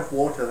a lot of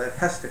water that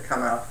has to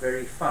come out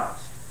very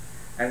fast.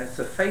 And it's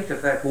the fate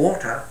of that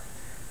water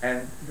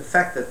and the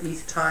fact that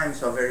these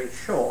times are very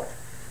short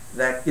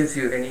that gives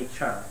you any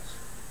chance.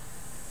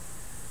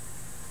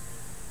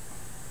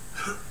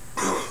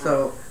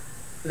 So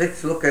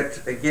let's look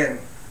at, again,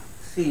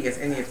 see if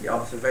any of the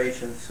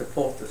observations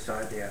support this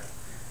idea.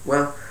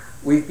 Well,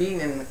 we've been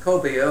in the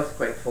Kobe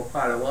earthquake for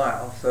quite a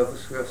while, so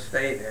this will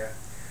stay there.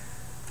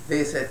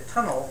 There's a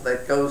tunnel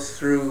that goes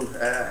through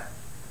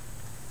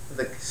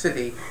the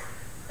city,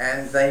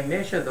 and they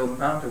measure the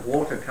amount of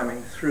water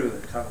coming through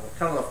the tunnel. The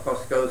tunnel, of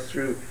course, goes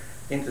through,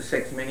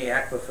 intersects many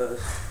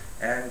aquifers,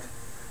 and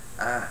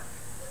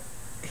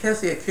here's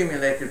the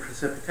accumulated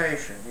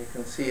precipitation. You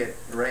can see it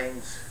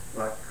rains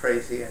like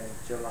crazy in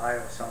July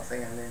or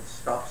something and then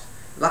stops.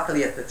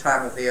 Luckily at the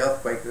time of the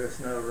earthquake there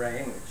was no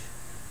rain, which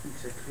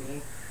keeps it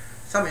clean.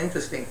 Some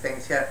interesting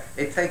things here.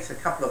 It takes a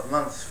couple of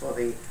months for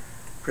the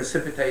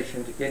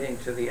precipitation to get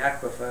into the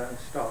aquifer and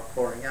start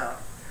pouring out.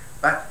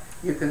 But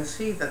you can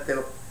see that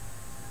the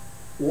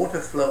water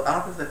flow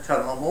out of the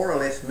tunnel more or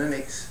less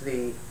mimics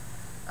the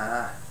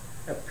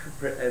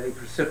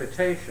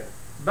precipitation.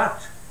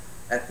 But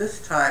at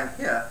this time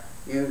here,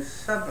 you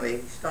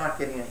suddenly start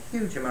getting a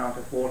huge amount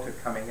of water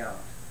coming out.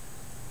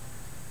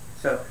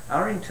 So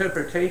our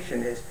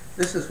interpretation is,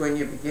 this is when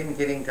you begin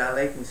getting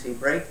dilatancy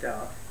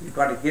breakdown. You've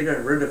got to get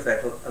rid of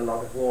that a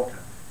lot of water.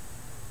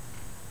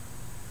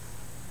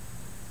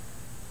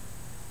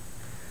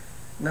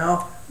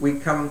 Now we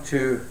come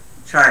to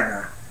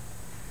China.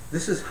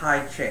 This is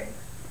Haicheng.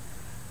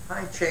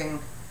 Haicheng,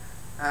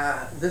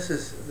 this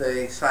is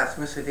the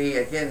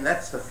seismicity. Again,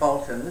 that's the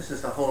fault, and this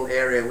is the whole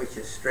area which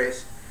is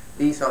stressed.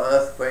 These are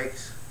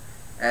earthquakes,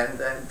 and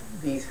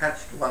these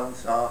hatched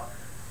ones are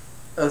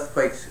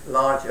earthquakes,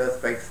 large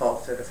earthquake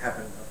faults that have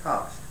happened in the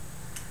past.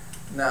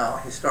 Now,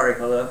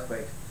 historical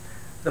earthquakes.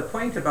 The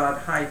point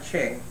about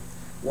Haicheng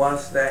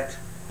was that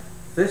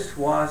this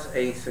was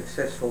a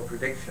successful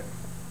prediction,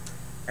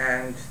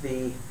 and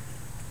the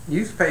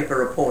newspaper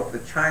report, the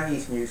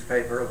Chinese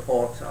newspaper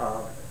reports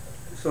are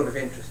sort of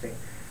interesting.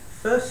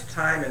 First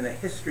time in the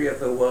history of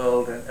the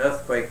world an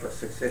earthquake was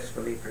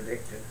successfully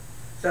predicted.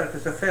 So it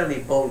was a fairly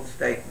bold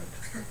statement.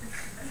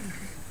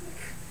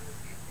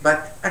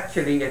 But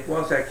actually it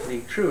was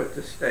actually true at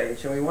this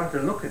stage, and we want to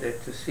look at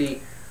it to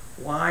see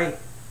why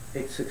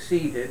it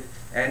succeeded,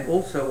 and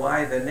also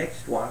why the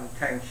next one,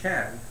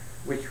 Tangshan,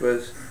 which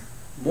was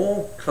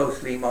more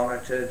closely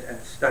monitored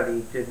and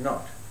studied, did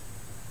not.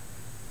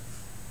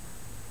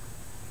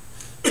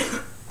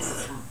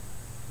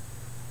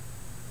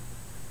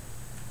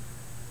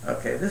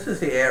 Okay, this is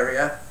the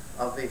area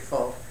of the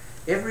fault.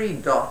 Every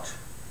dot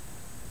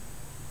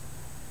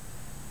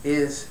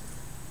is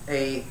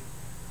a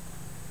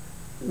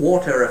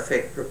water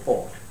effect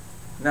report.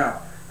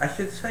 Now, I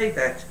should say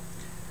that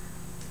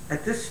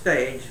at this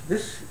stage,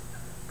 this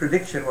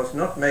prediction was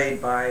not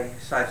made by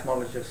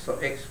seismologists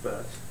or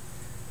experts,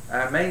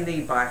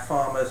 mainly by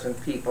farmers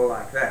and people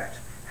like that.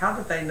 how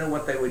did they know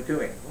what they were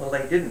doing? Well,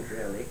 they didn't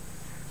really.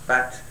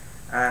 But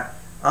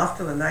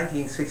after the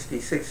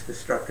 1966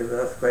 destructive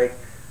earthquake,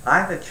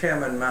 either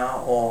Chairman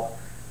Mao or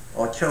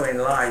Zhou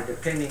Enlai,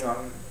 depending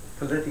on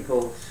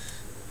political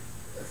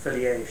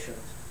affiliations,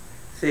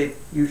 said,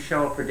 you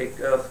shall predict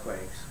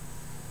earthquakes.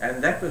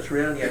 And that was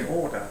really an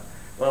order.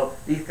 Well,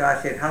 these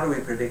guys said, how do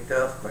we predict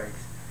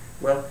earthquakes?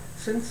 Well,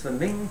 since the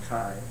Ming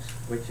times,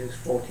 which is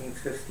 14th,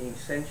 15th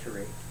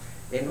century,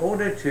 in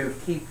order to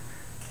keep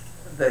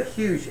the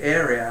huge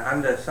area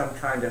under some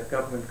kind of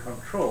government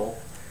control,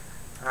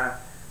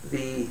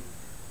 the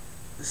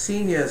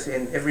seniors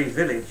in every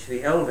village,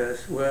 the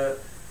elders, were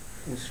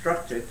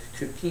instructed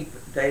to keep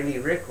daily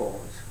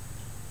records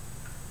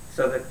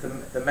so that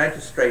the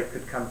magistrate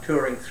could come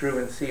touring through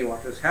and see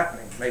what was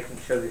happening, making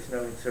sure there's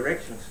no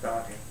insurrection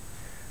starting.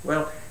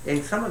 Well,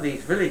 in some of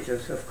these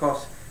villages, of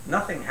course,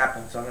 nothing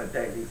happens on a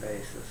daily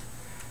basis.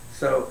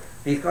 So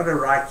he's got to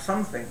write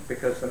something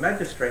because the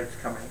magistrate's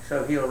coming,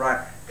 so he'll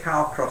write,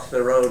 cow crossed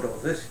the road, or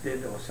this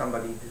did, or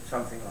somebody did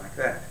something like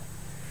that.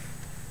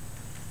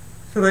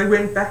 So they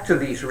went back to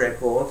these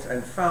records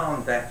and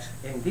found that,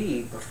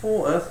 indeed,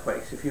 before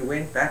earthquakes, if you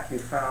went back, you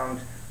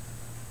found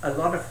a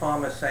lot of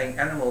farmers saying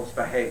animals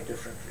behave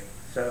differently.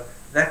 So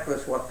that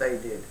was what they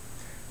did.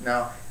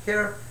 Now,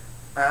 here,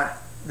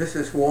 this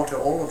is water,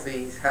 all of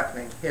these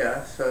happening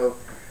here. So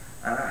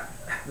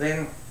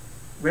then,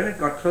 when it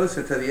got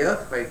closer to the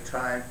earthquake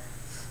time,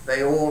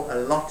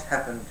 a lot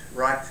happened,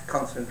 right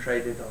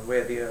concentrated on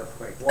where the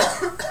earthquake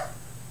was.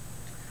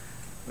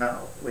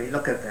 Now, we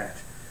look at that.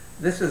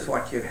 This is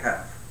what you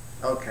have.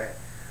 Okay.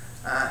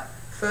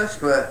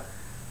 First were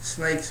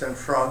snakes and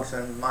frogs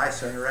and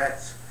mice and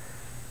rats.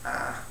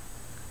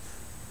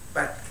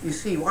 But you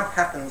see what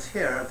happens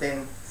here,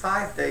 then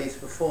 5 days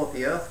before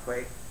the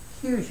earthquake,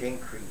 huge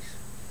increase.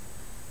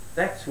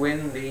 That's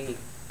when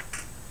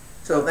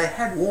so they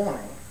had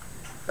warning,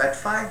 but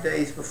 5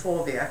 days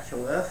before the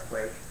actual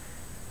earthquake,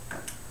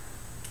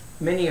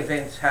 many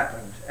events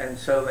happened, and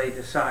so they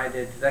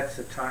decided that's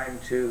the time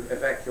to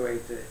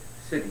evacuate the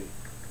city,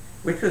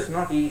 which was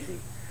not easy.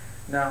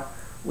 Now,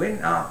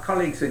 when our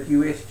colleagues at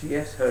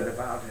USGS heard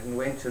about it and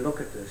went to look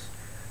at this,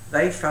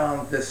 they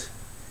found this,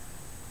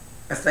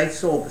 if they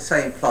saw the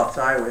same plots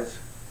I was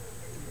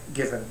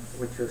given,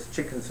 which was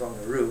chickens on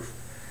the roof,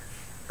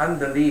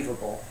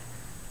 unbelievable.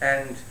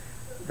 And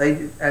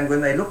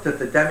when they looked at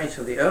the damage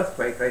of the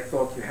earthquake, they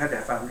thought you had to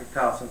have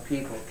 100,000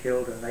 people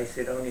killed, and they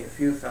said only a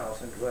few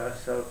thousand were,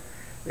 so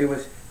there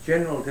was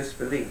general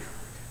disbelief.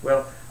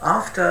 Well,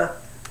 after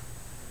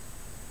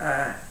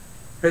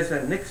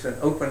President Nixon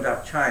opened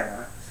up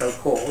China,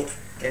 so-called,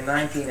 in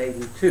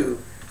 1982,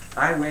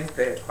 I went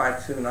there quite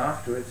soon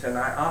afterwards, and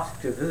I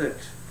asked to visit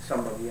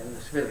somebody in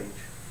this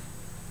village,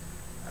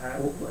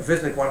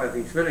 visit one of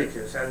these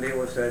villages, and there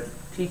was a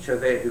teacher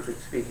there who could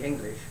speak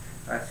English.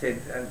 I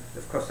said, and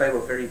of course they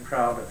were very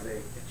proud of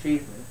their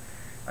achievement.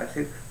 I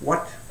said,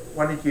 what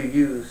did you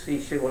use?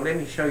 He said, well, let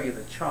me show you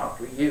the chart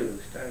we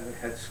used, and it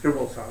had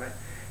scribbles on it.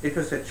 It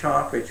was a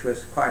chart which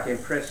was quite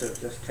impressive,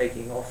 just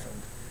taking off,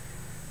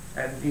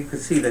 and you could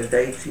see the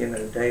date,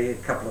 a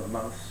couple of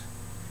months.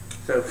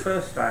 So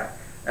first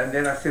and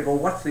then I said, well,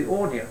 what's the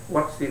ordinate?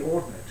 Because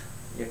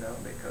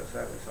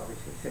that was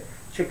obviously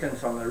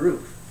chickens on the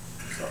roof.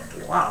 So,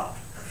 wow.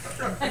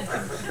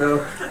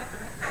 So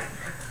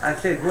I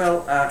said,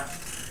 well,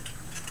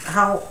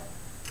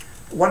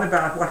 what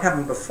about what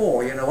happened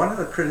before? One of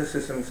the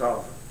criticisms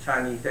of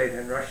Chinese data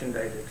and Russian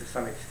data to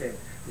some extent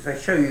is they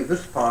show you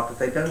this part, but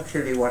they don't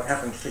tell you what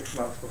happened 6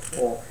 months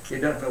before. You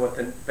don't know what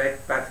the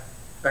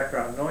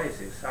background noise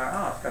is. So I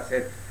asked, I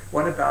said,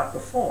 what about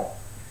before?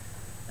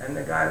 And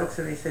the guy looks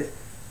at me and says,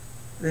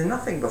 there's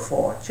nothing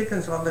before.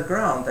 Chickens are on the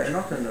ground, they're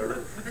not in the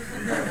roof.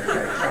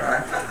 Okay, all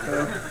right.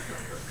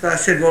 So I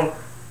said, well,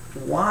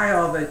 why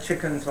are the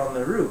chickens on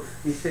the roof?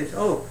 He says,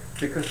 oh,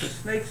 because the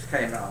snakes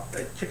came out.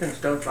 The chickens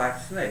don't like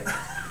snakes.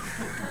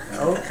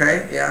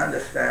 Okay, yeah, I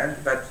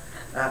understand, but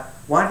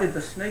why did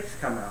the snakes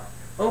come out?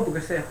 Oh,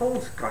 because their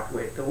holes got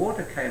wet. The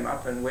water came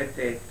up and wet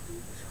their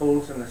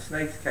holes, and the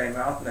snakes came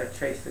out and they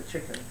chased the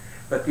chicken.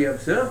 But the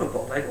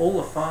observable that all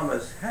the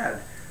farmers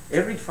had,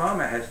 every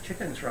farmer has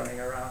chickens running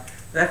around.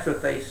 That's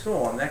what they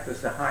saw, and that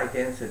was the high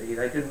density.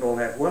 They didn't all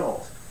have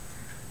wells.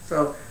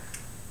 So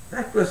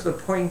that was the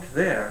point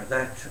there,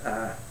 that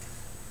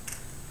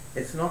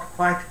it's not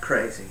quite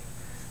crazy.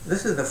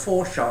 This is the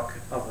foreshock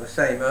of the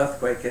same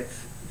earthquake.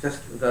 It's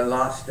just the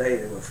last day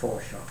there were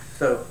foreshocks.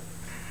 So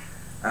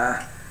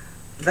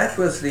that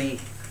was the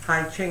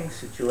Haicheng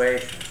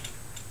situation.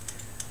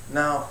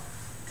 Now,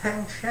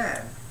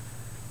 Tangshan,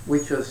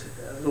 which was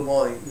a little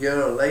more a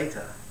year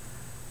later,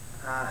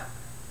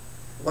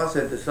 was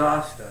a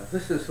disaster.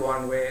 This is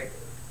one where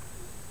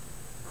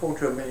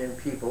 250,000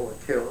 people were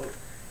killed,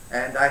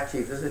 and I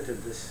actually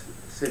visited this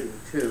city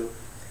too.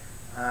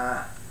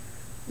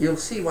 You'll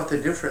see what the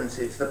difference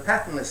is. The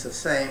pattern is the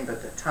same,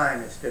 but the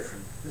time is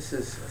different. This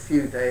is a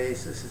few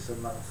days, this is a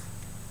month.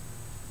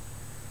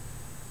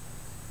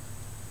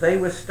 They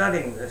were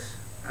studying this.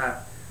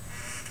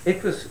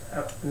 It was,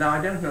 now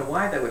I don't know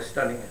why they were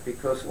studying it,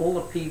 because all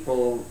the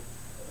people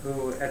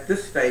who at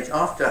this stage,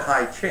 after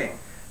Hai Cheng,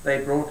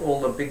 they brought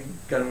all the big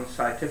gun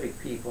scientific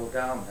people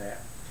down there.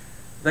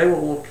 They were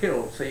all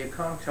killed, so you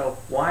can't tell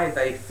why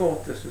they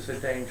thought this was a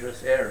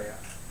dangerous area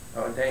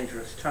or a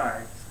dangerous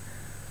time.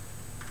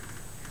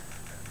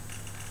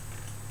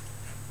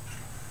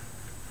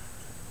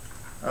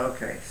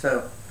 Okay,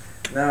 so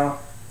now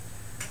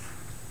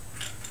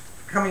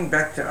coming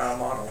back to our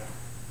model,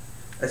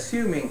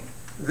 assuming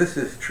this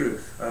is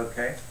truth,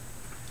 okay,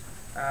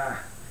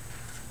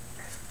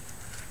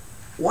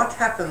 what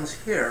happens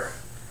here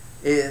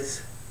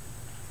is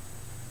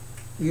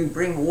you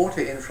bring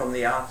water in from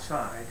the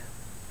outside.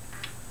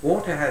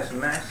 Water has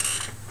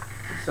mass,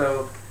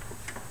 so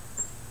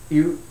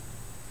you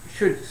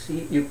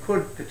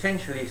could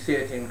potentially see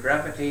it in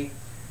gravity.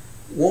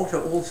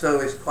 Water also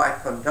is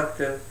quite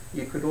conductive.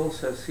 You could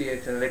also see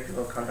it in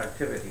electrical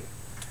conductivity.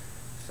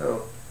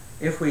 So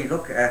if we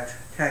look at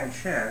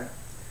Tangshan,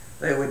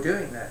 they were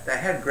doing that. They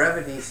had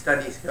gravity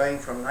studies going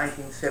from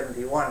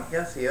 1971.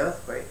 Here's the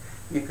earthquake.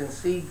 You can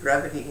see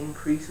gravity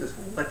increases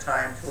all the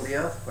time till the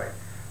earthquake.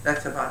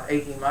 That's about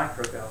 80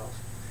 microgauss.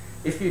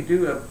 If you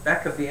do a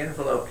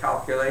back-of-the-envelope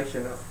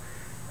calculation of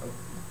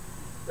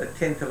a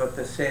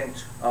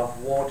 1/10% of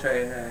water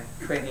in a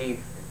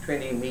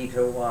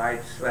 20-meter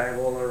wide slab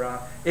all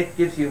around, it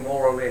gives you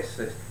more or less.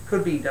 It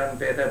could be done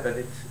better, but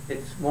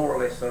it's more or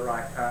less the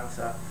right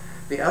answer.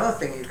 The other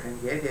thing you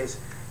can get is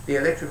the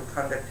electrical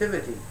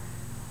conductivity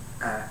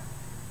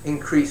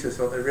increases,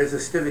 or the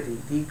resistivity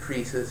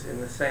decreases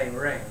in the same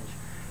range.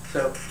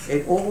 So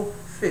it all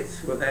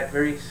fits with that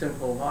very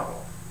simple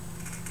model.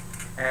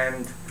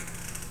 And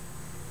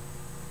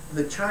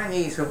the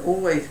Chinese have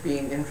always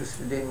been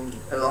interested in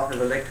a lot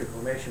of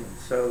electrical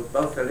measurements, so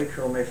both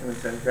electrical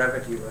measurements and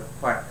gravity were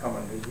quite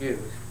commonly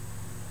used.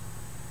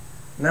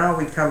 Now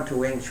we come to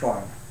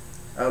Wenchuan.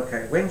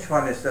 Okay,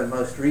 Wenchuan is the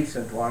most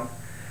recent one.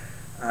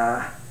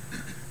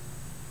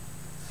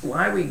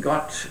 Why we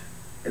got,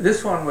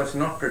 this one was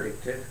not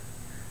predicted,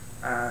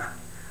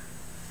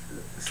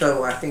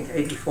 so I think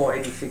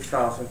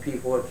 86,000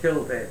 people were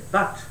killed there,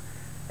 but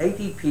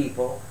 80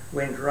 people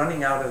went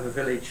running out of the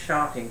village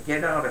shouting,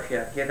 "Get out of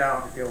here, get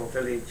out of your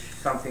village,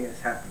 something is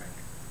happening."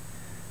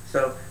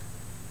 So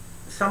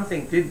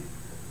something did,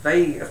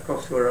 they of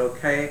course were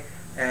okay,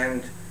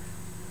 and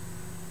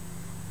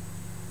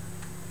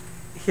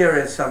here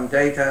is some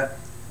data.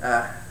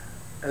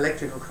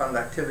 Electrical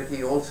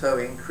conductivity also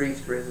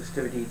increased,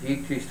 resistivity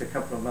decreased a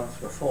couple of months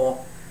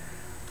before,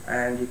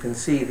 and you can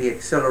see the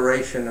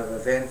acceleration of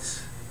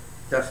events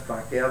just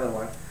like the other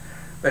one.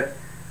 But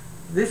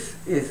this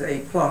is a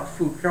plot.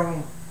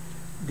 Foucault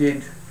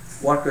did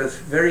what was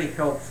very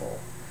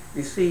helpful.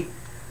 You see,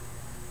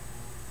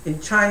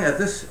 in China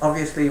this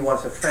obviously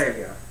was a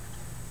failure,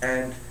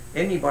 and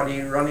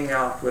anybody running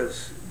out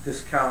was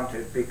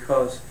discounted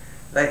because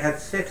they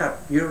had set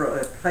up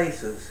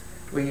places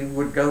where you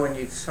would go and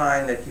you'd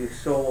sign that you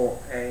saw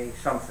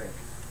something.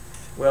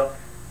 Well,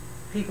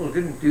 people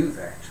didn't do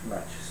that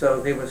much, so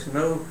there was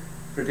no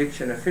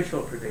prediction,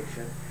 official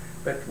prediction.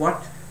 But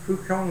what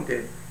Foucault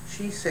did,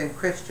 she sent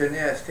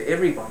questionnaires to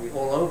everybody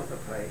all over the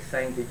place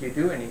saying, "Did you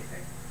do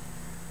anything?"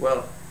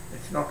 Well,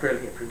 it's not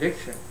really a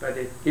prediction, but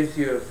it gives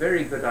you a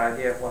very good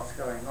idea of what's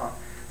going on.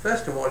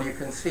 First of all, you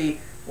can see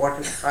what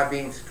I've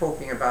been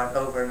talking about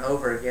over and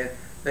over again.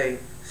 The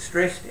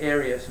stressed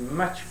area is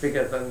much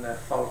bigger than the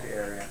fault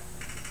area.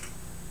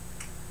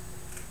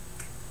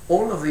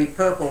 All of the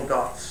purple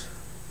dots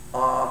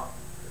have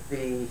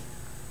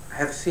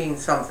seen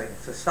something.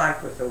 It's a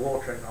site with a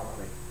water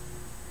anomaly.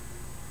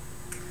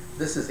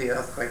 This is the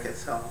earthquake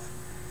itself.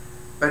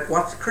 But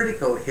what's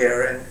critical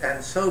here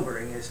and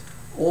sobering is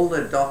all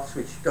the dots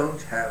which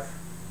don't have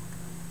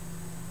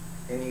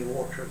any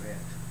water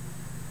event.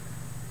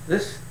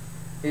 This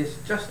is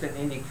just an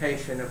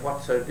indication of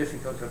what's so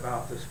difficult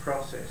about this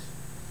process.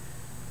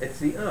 It's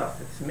the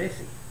earth, it's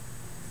messy.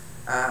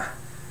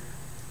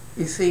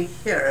 You see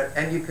here,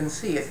 and you can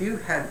see if you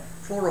had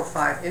 4 or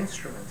 5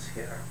 instruments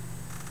here,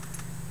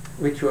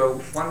 which were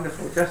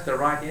wonderful, just the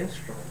right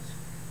instruments,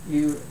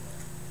 you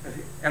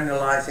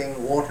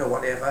analyzing water,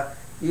 whatever,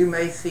 you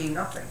may see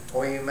nothing,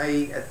 or you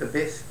may at the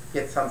best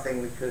get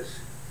something which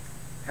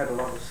had a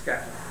lot of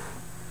scatter.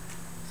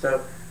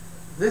 So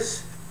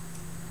this,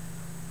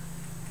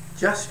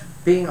 just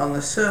being on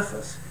the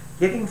surface,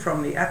 getting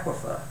from the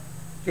aquifer,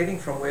 getting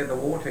from where the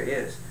water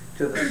is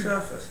to the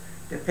surface,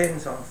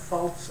 depends on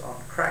faults,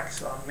 on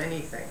cracks, on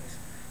many things.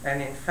 And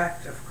in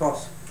fact, of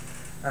course,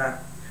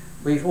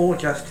 we've all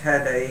just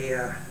had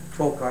a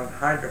talk on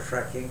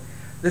hydrofracking.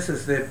 This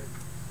is the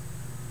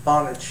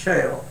Barnett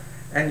Shale,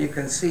 and you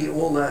can see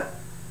all the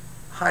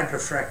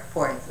hydrofrac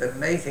points, the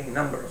amazing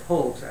number of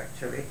holes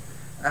actually.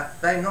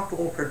 They're not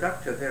all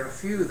productive. There are a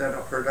few that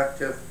are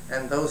productive,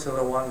 and those are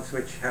the ones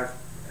which have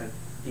a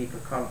deeper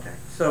contact.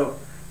 So,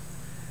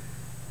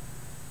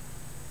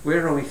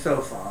 where are we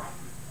so far?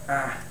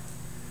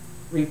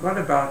 We've got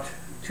about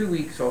 2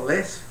 weeks or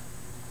less.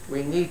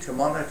 We need to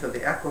monitor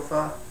the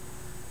aquifer.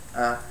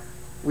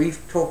 We've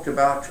talked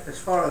about, as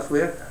far as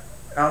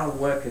our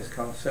work is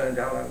concerned,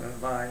 Alan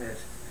and mine, is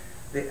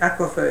the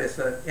aquifer is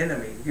an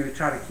enemy. You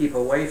try to keep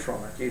away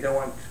from it. You don't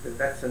want,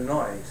 that's a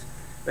noise.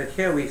 But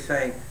here we're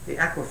saying the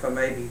aquifer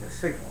may be the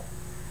signal.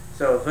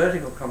 So a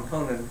vertical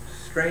component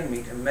strain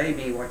meter may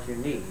be what you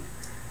need.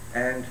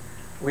 And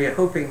we are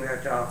hoping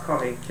that our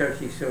colleague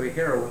Kyoshi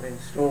Suihiro will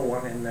install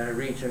one in the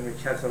region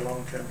which has a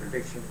long-term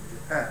prediction in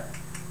Japan.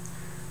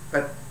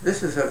 But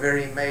this is a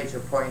very major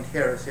point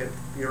here, is a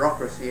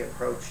bureaucracy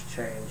approach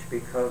change,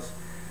 because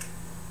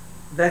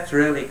that's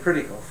really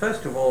critical.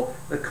 First of all,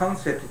 the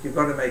concept that you've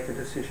got to make a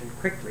decision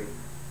quickly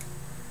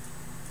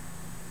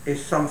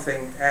is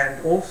something,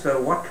 and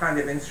also what kind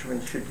of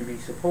instruments should you be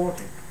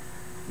supporting.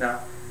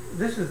 Now,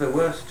 this is the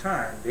worst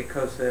time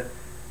because the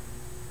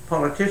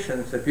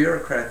politicians, the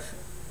bureaucrats,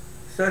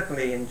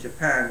 certainly in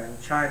Japan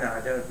and China,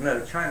 I don't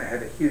know, China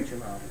had a huge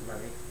amount of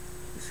money,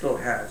 it still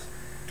has,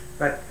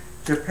 but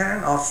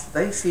Japan,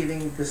 they're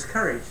feeling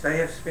discouraged. They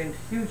have spent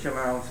huge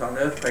amounts on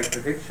earthquake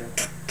prediction.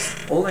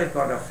 All they've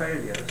got are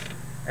failures.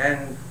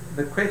 And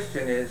the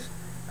question is,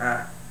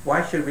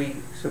 why should we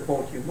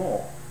support you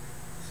more?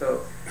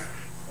 So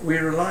we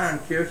rely on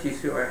Kyoshi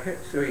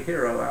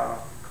Suihiro, our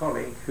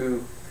colleague,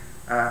 who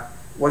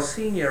was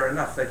senior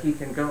enough that he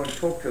can go and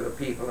talk to the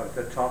people at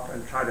the top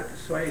and try to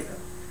persuade them.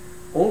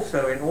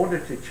 Also, in order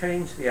to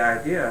change the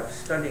idea of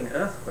studying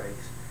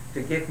earthquakes,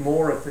 to get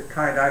more of the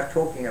kind I'm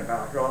talking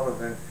about, rather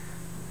than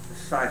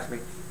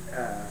seismic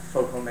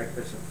focal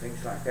mechanism,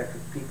 things like that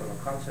people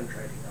are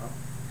concentrating on,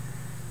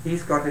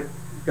 he's got to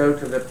go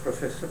to the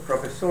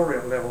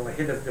professorial level, the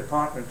head of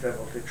department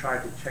level, to try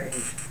to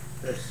change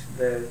this,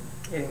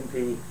 in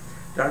the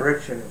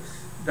direction of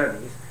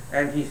studies,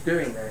 and he's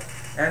doing that.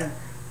 And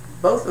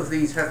both of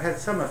these have had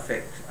some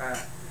effect.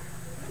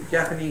 The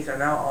Japanese are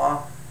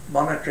now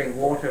monitoring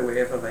water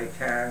wherever they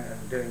can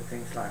and doing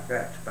things like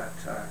that, but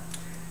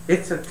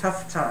it's a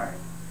tough time.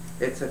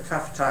 It's a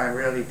tough time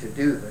really to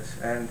do this,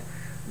 and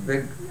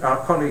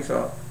our colleagues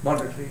are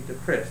moderately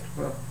depressed.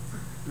 Well,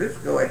 let's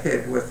go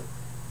ahead with,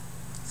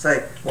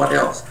 say, what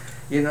else?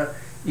 You know,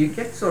 you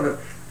get sort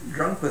of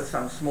drunk with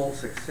some small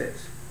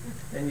success,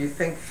 and you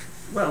think,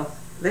 well,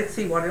 let's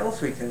see what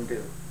else we can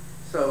do.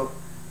 So,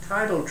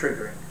 tidal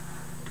triggering.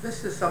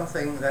 This is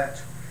something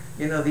that,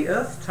 you know, the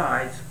earth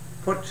tides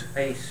put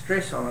a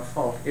stress on a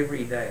fault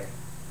every day.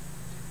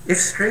 If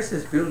stress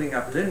is building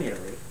up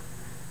linearly,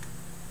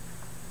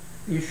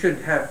 you should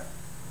have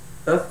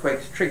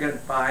earthquakes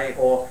triggered by,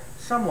 or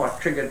somewhat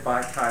triggered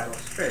by, tidal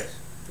stress,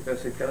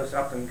 because it goes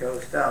up and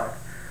goes down.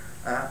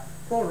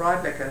 Paul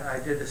Rydlick and I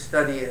did a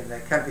study in the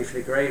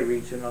Campi-Flegrei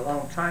region a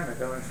long time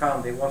ago and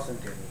found there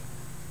wasn't any.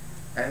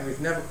 And we've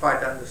never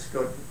quite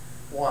understood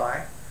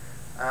why.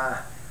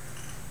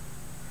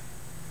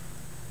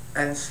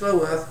 And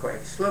slow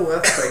earthquakes. Slow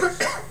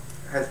earthquakes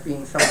has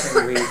been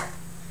something we've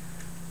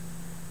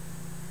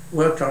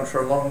worked on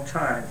for a long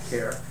time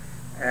here,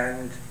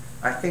 and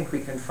I think we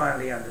can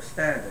finally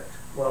understand it.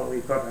 Well,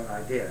 we've got an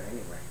idea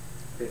anyway.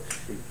 Let's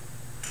see.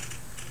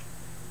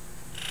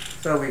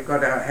 So we've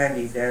got our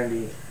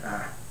handy-dandy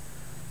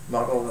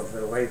model of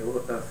the way the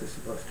Earth is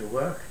supposed to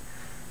work.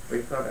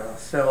 We've got our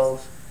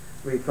cells.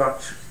 We've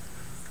got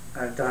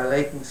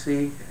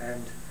dilatancy,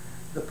 and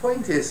the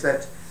point is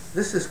that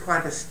this is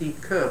quite a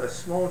steep curve. A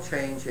small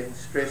change in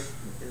stress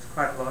is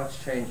quite a large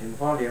change in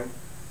volume.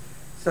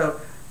 So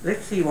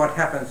let's see what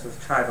happens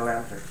with tidal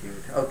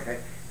amplitude. Okay,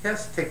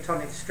 here's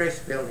tectonic stress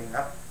building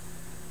up.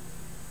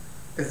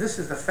 If this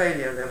is the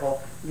failure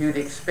level, you'd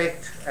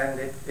expect, and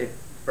it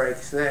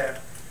breaks there,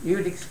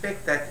 you'd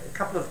expect that a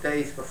couple of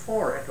days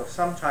before it, or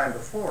sometime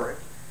before it,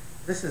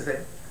 this is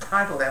a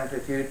tidal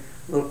amplitude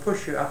will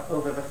push you up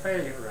over the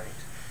failure rate.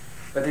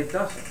 But it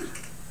doesn't.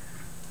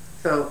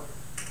 So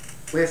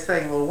we're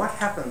saying, well, what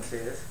happens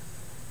is,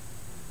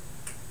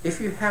 if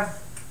you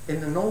have,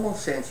 in the normal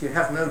sense, you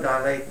have no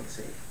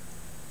dilatancy.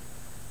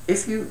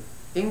 If you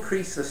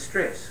increase the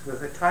stress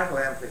with the tidal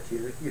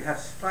amplitude, you have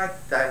slight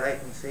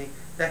dilatancy,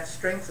 that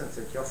strengthens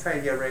it, your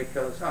failure rate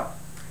goes up.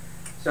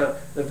 So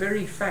the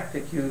very fact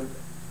that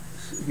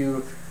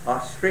you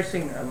are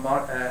stressing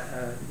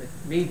a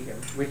medium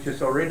which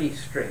is already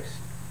stressed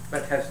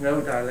but has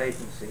no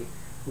dilatancy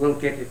will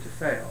get it to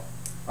fail.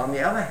 On the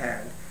other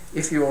hand,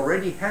 if you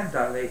already had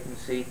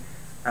dilatancy,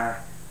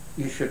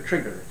 you should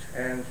trigger it.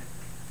 And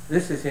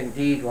this is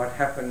indeed what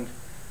happened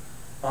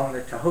on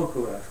the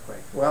Tohoku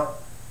earthquake. Well,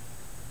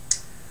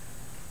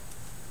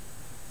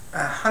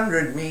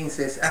 100 means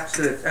it's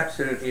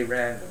absolutely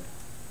random.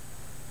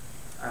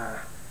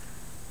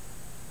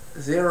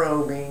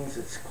 0 means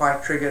it's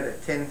quite triggered. A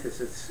tenth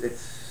is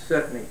it's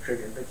certainly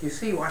triggered. But you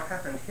see what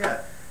happened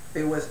here.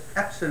 There was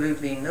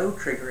absolutely no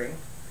triggering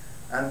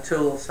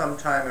until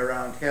sometime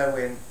around here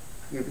when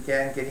you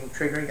began getting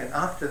triggering, and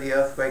after the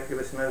earthquake there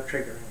was no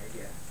triggering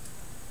again.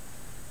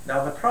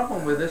 Now the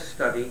problem with this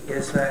study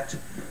is that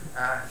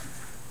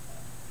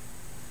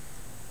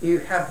you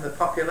have the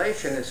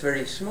population is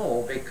very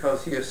small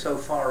because you're so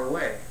far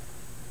away.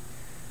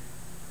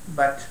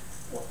 But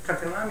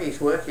Takanami is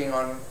working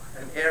on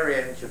an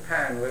area in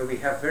Japan where we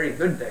have very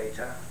good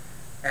data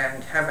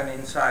and have an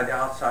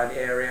inside-outside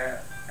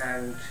area,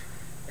 and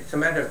it's a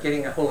matter of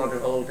getting a whole lot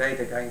of old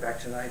data going back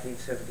to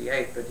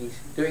 1978, but he's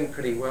doing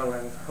pretty well,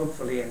 and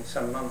hopefully in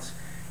some months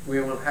we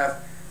will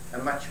have a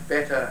much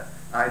better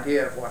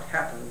idea of what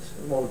happens,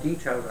 a more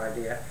detailed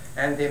idea,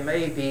 and it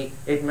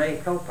may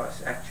help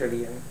us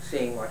actually in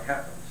seeing what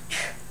happens.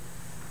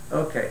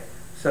 Okay,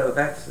 so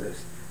that's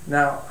this.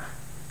 Now,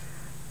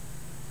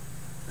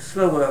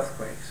 slow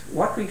earthquakes.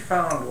 What we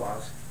found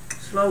was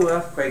slow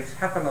earthquakes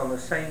happen on the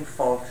same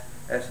fault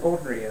as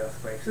ordinary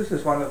earthquakes. This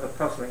is one of the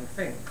puzzling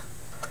things.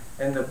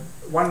 And the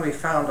one we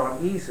found on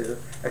Izu,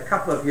 a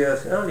couple of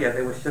years earlier,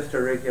 there was just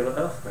a regular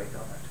earthquake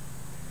on it.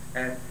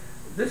 And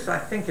this, I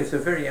think, is a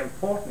very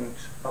important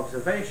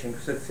observation,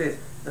 because it says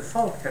the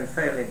fault can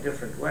fail in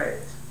different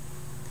ways.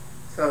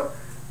 So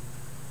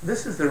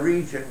this is the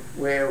region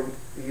where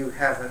you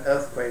have an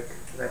earthquake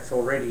that's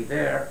already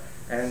there.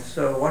 And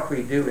so what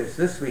we do is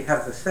this: we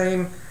have the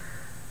same,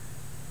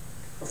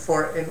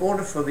 in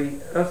order for the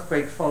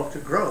earthquake fault to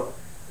grow,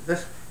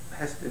 this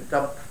has to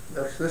dump,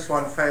 this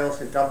one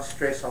fails, it dumps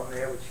stress on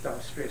there, which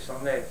dumps stress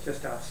on there. It's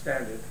just our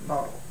standard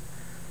model.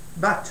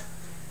 But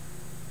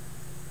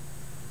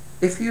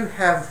if you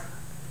have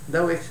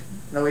no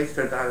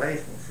extra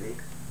dilatancy,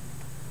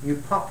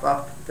 you pop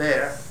up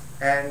there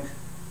and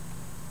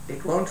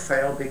it won't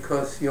fail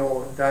because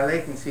your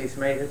dilatancy has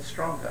made it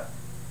stronger.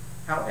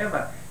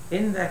 However,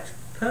 in that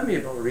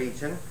permeable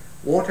region,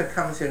 water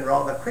comes in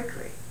rather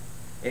quickly,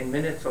 in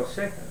minutes or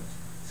seconds.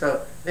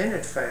 So then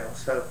it fails.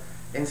 So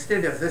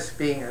instead of this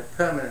being a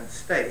permanent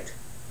state,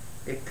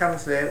 it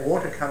comes there,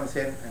 water comes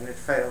in, and it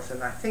fails.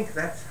 And I think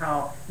that's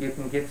how you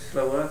can get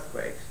slow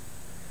earthquakes.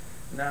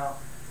 Now,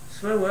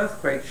 slow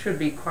earthquakes should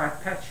be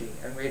quite patchy,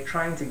 and we're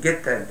trying to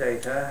get that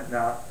data.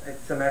 Now,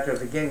 it's a matter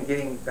of, again,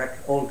 getting back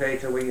old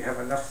data where you have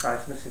enough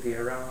seismicity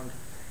around,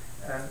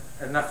 and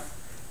enough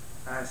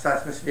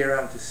seismicity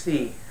around to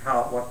see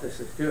what this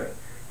is doing.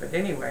 But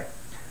anyway,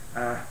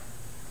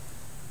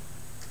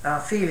 our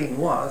feeling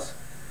was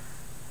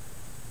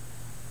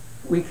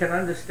we can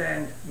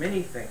understand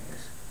many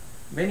things,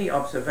 many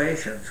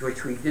observations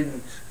which we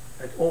didn't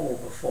at all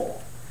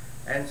before.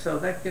 And so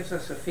that gives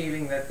us a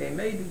feeling that there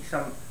may be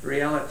some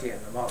reality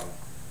in the model.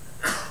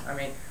 I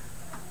mean,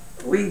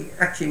 we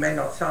actually may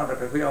not sound it,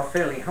 but we are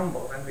fairly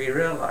humble, and we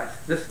realize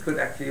this could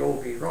actually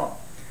all be wrong.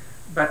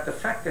 But the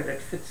fact that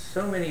it fits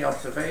so many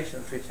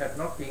observations which have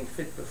not been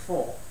fit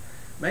before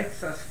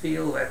makes us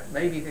feel that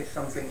maybe there's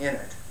something in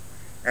it.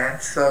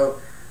 And so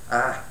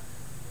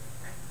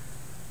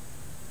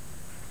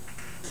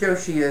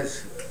Kyoshi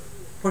is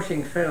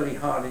pushing fairly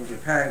hard in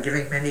Japan,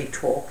 giving many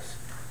talks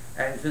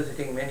and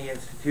visiting many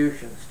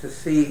institutions to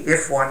see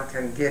if one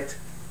can get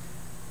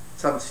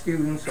some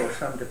students or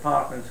some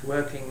departments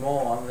working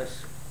more on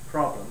this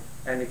problem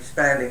and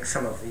expanding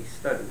some of these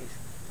studies.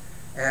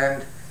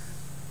 And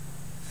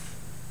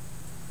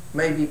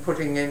maybe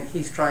putting in,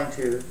 he's trying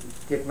to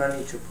get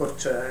money to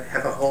put,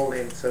 have a hole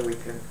in so we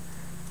can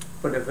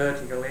put a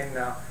vertical in.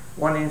 Now,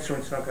 one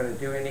instrument's not going to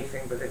do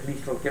anything, but at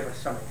least it'll give us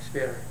some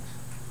experience.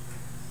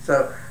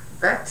 So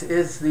that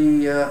is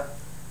the,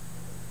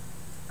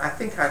 I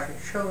think I've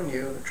shown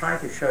you,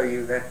 tried to show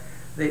you that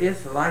there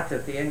is light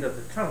at the end of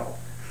the tunnel,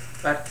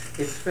 but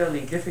it's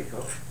fairly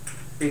difficult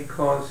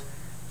because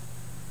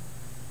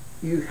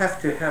you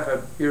have to have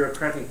a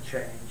bureaucratic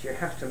change. You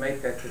have to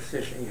make that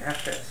decision. You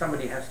have to,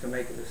 somebody has to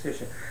make a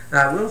decision.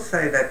 Now, I will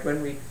say that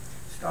when we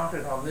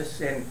started on this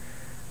in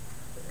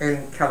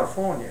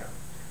California,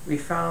 we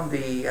found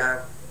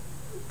the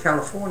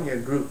California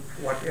group,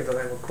 whatever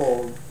they were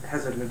called,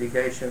 hazard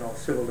mitigation or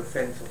civil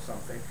defense or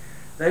something,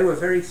 they were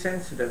very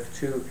sensitive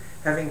to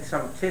having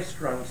some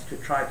test runs to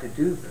try to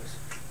do this.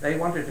 They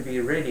wanted to be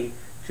ready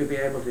to be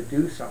able to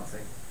do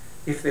something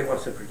if there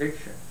was a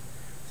prediction.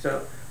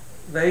 So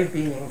they've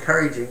been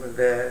encouraging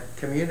their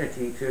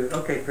community to,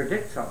 okay,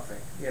 predict something,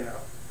 you know.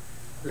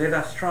 Let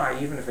us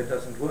try, even if it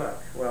doesn't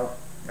work. Well,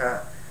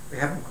 we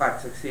haven't quite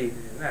succeeded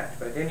in that.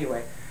 But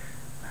anyway,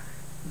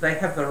 they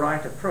have the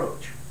right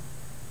approach.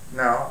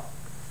 Now,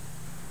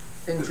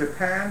 in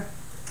Japan,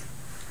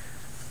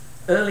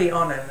 early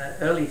on in the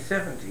early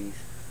 70s,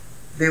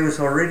 there was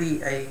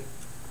already a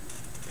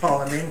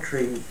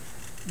parliamentary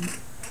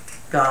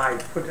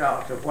guide put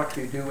out of what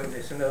you do when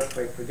there's an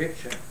earthquake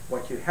prediction,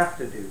 what you have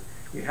to do.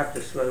 You have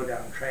to slow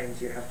down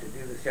trains, you have to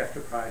do this, you have to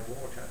provide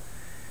water.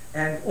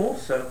 And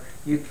also,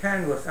 you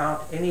can,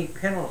 without any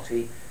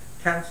penalty,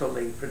 cancel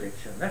the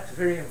prediction. That's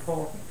very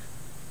important.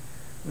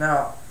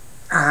 Now,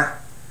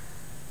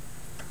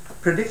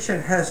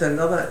 prediction has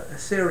another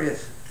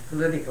serious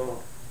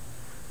political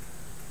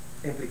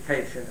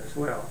implication as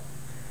well.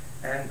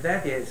 And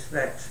that is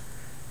that,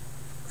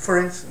 for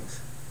instance,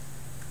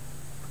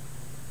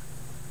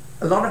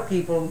 a lot of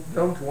people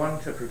don't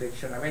want a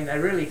prediction. I mean, they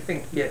really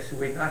think, yes, it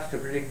would be nice to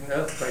predict an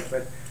earthquake,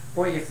 but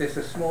boy, if there's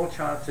a small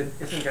chance it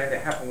isn't going to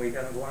happen, we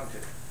don't want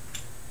it.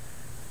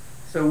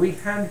 So we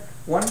had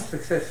one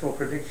successful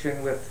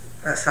prediction with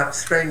some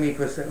strain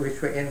meters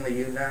which were in the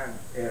Yunnan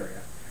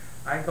area.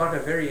 I got a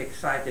very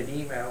excited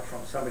email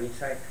from somebody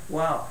saying,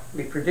 wow,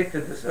 we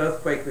predicted this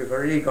earthquake, we've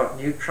already got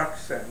new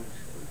trucks and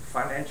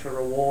financial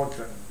rewards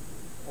and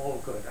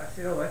all good. I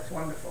said, oh, that's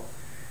wonderful.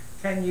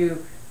 Can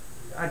you,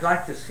 I'd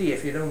like to see,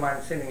 if you don't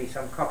mind sending me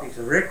some copies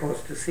of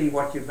records to see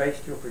what you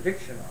based your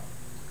prediction on.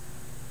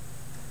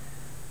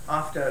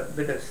 After a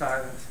bit of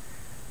silence,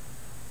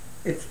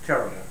 it's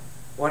terrible.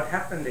 What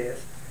happened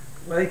is,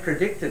 when they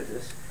predicted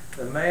this,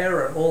 the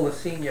mayor and all the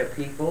senior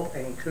people,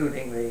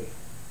 including the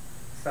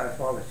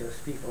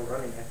seismologists, people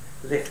running it,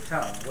 left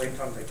town, went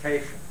on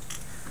vacation.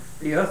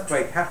 The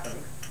earthquake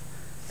happened,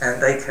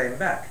 and they came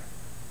back.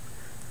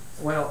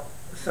 Well,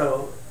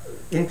 so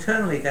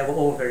internally they were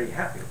all very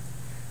happy.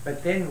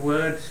 But then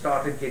word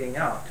started getting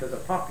out to the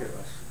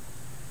populace.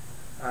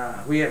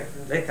 We have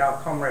let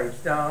our comrades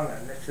down,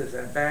 and this is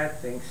a bad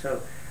thing.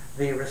 So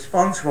the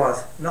response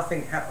was,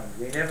 nothing happened.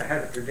 We never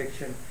had a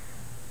prediction.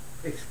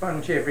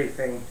 Expunge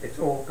everything. It's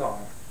all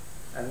gone.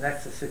 And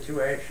that's the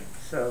situation.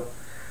 So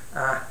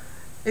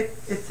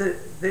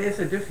there's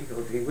a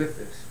difficulty with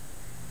this.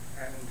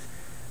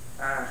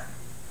 And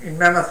in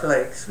Mammoth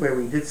Lakes, where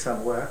we did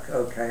some work,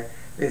 okay,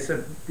 there's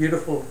a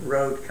beautiful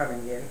road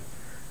coming in,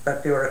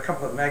 but there were a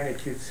couple of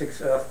magnitude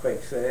 6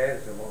 earthquakes there.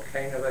 There's a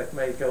volcano that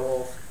may go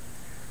off.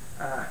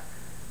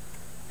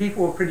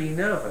 People were pretty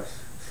nervous.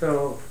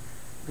 So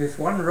there's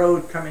one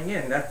road coming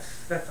in,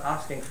 that's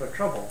asking for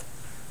trouble.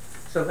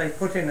 So they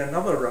put in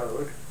another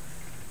road,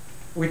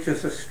 which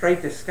is a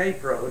straight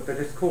escape road, but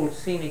it's called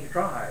Scenic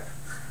Drive.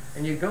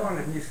 And you go on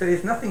it and you say,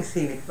 there's nothing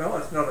scenic. Well,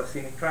 it's not a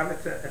scenic drive,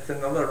 it's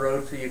another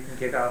road so you can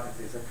get out if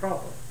there's a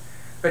problem.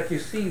 But you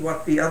see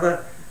what the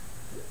other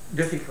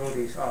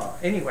difficulties are.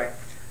 Anyway,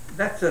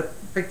 that's a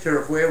picture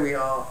of where we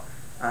are.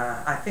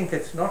 I think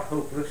it's not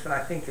hopeless.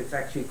 I think it's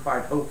actually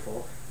quite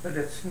hopeful, but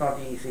it's not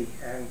easy,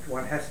 and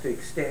one has to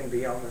extend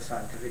beyond the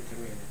scientific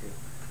community.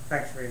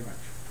 Thanks very much.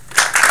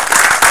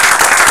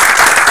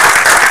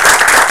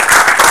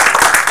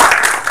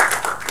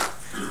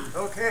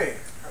 Okay,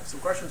 I have some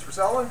questions for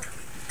Selwyn.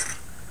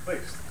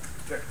 Please,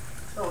 Dick.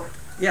 So,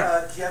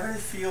 yeah. Do you have any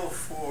feel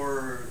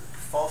for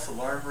false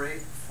alarm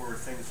rate for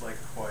things like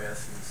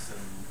quiescence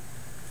and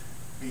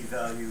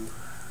B-value?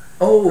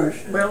 Oh,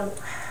 depression? well,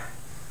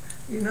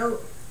 you know,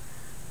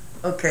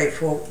 okay,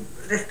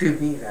 let's do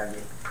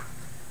B-value.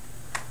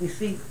 You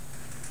see,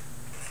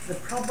 the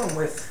problem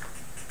with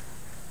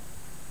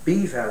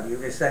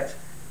B-value is that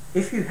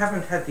if you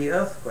haven't had the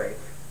earthquake,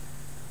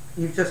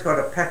 you've just got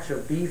a patch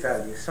of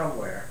B-value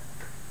somewhere.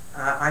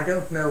 I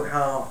don't know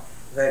how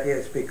that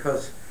is,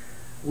 because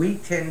we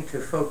tend to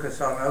focus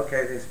on,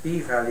 okay, there's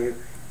B-value.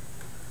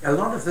 A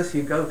lot of this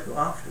you go to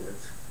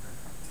afterwards,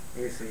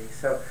 you see,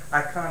 so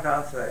I can't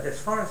answer that.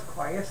 As far as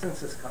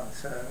quiescence is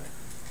concerned,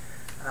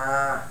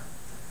 I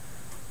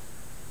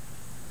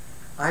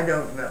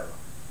don't know.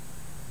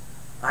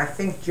 I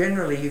think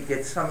generally you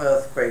get some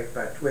earthquake,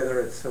 but whether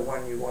it's the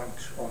one you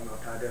want or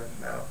not, I don't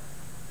know.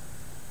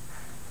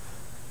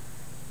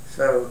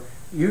 So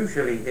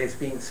usually there's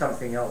been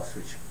something else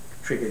which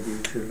triggered you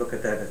to look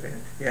at that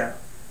event. Yeah,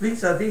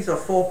 these are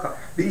forecasts.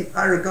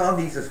 I regard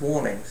these as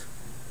warnings.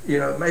 You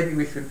know, maybe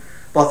we should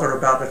bother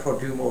about it or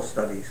do more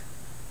studies.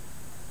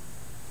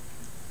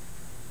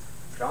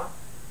 John?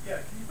 Yeah,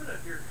 can you put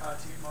up your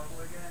cartoon model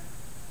again?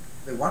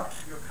 The what?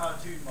 Your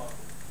cartoon model.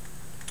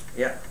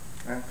 Yeah.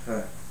 That's,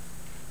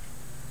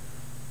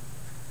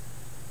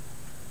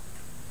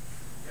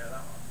 Yeah,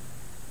 that one.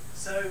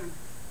 So,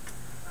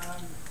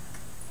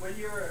 when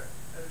you're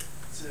at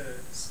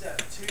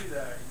step 2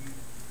 there, you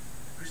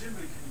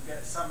presumably can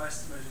get some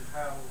estimate of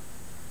how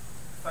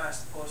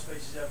fast the pore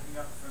space is opening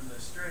up from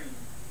the stream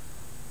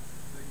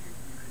that you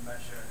can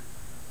measure.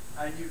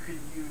 And you can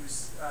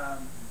use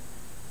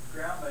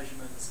ground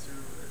measurements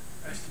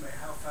to estimate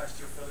how fast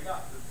you're filling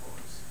up the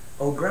pores.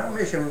 oh, ground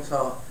measurements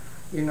are,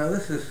 you know,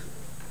 this is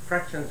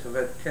fractions of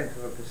a tenth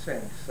of a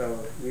percent,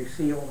 so you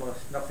see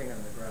almost nothing on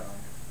the ground.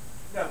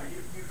 No, but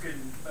you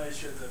can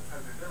measure the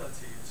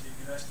permeability, so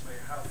you can estimate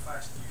how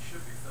fast you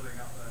should be filling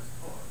up those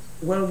pores.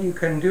 Well, you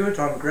can do it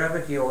on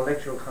gravity or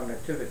electrical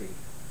conductivity.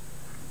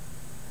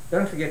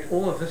 Don't forget,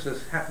 all of this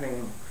is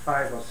happening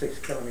 5 or 6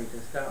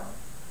 kilometers down.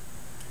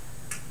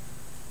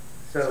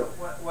 So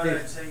what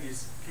I'm saying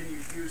is, can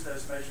you use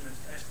those measurements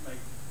to estimate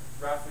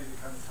roughly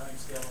the kind of time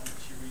scale on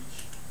which you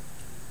reach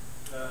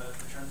the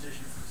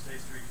transition from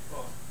stage 3 to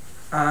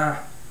 4?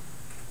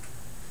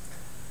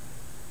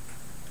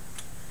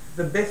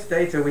 The best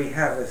data we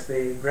have is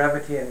the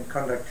gravity and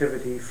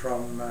conductivity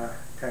from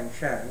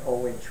Tangshan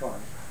or Wenchuan.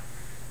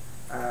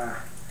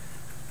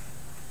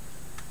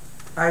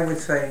 I would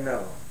say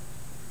no.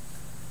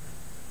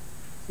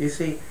 You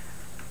see,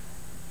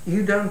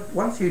 you don't,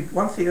 once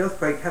the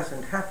earthquake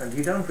hasn't happened,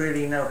 you don't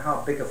really know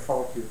how big a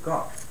fault you've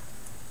got.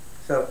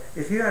 So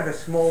if you had a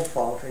small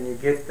fault and you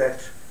get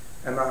that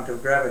amount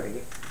of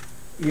gravity,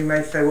 you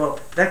may say, well,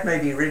 that may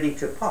be ready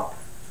to pop,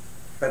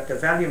 but the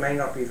value may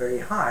not be very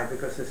high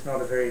because it's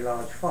not a very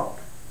large fault.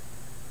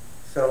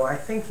 So I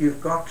think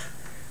you've got,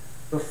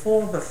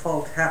 before the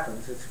fault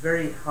happens, it's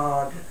very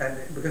hard, and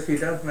because you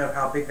don't know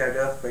how big that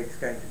earthquake is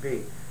going to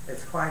be,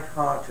 it's quite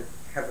hard to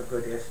have a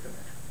good estimate.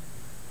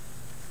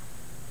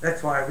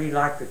 That's why we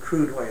like the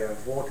crude way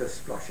of water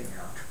sploshing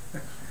out.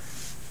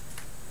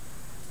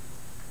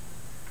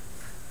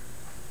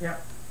 Yeah.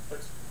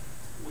 But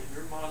when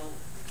your model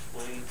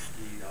explains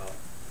the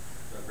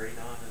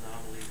radon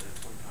anomaly that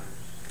sometimes...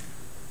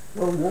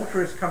 Well,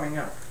 water is coming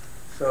up.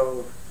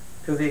 So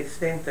to the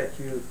extent that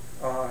you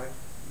are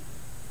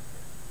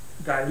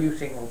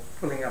diluting or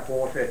pulling up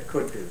water, it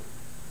could do.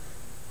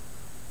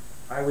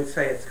 I would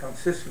say it's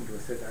consistent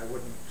with it. I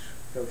wouldn't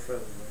go further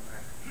than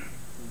that.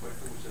 But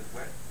if it was a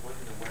wet,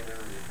 wasn't a wet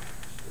area,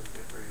 still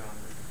get radon?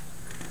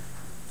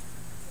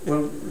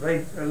 Well,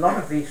 a lot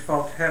of these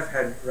faults have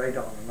had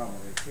radon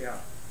anomalies, yeah.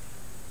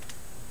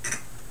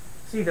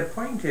 See, the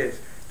point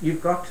is,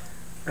 you've got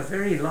a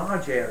very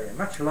large area,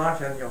 much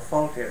larger than your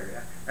fault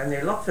area, and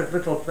there are lots of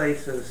little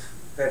places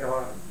that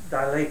are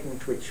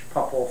dilatant which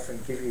pop off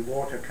and give you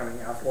water coming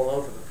out all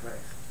over the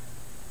place.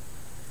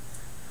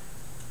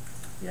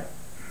 Yeah.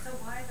 So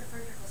why the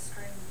vertical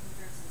strain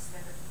meters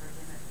instead of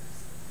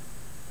perimeters?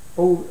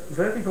 Oh,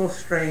 vertical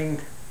strain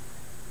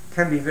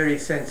can be very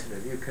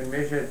sensitive. You can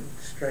measure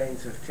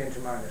strains of 10 to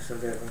minus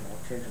 11 or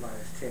 10 to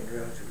minus 10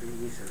 relatively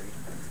easily.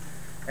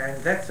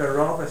 And that's a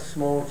rather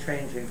small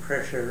change in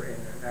pressure in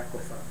an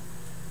aquifer.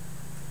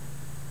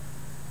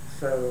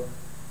 So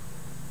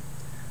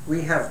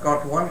we have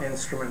got one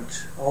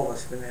instrument,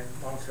 Alveston in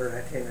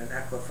Montserrat, in an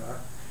aquifer,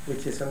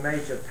 which is a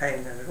major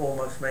pain, and it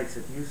almost makes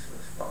it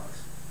useless for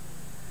us.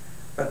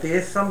 But there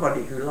is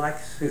somebody who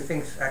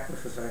thinks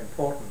aquifers are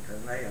important,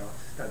 and they are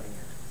studying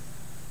it.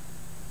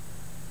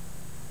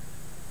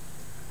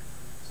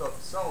 So,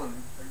 Selwyn,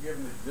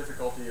 given the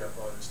difficulty of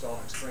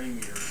installing strain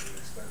meters and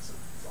expensive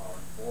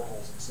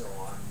boreholes and so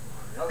on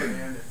the other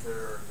hand, if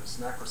there this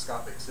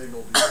macroscopic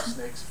signal due to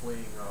snakes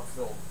fleeing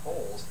filled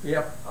holes,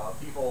 yep.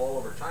 People all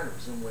over China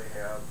presumably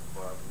have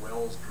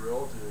wells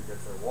drilled to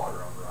get their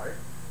water out, right?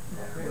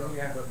 And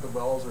yeah. the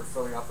wells are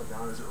filling up and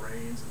down as it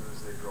rains and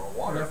as they draw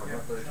water Yep, from yep,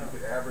 it. But if you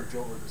could average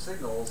over the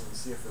signals and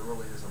see if there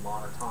really is a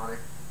monotonic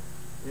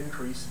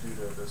increase due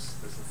to this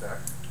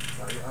effect.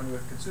 I mean,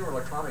 with consumer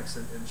electronics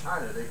in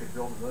China, they could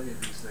build 1 million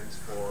of these things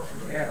for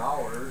 $1 million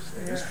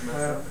and instrument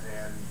them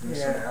and do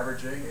some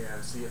averaging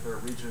and see if their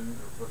region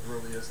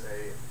really is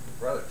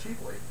rather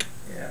cheaply.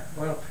 Yeah,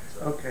 well,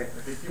 so, okay.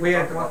 We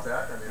had about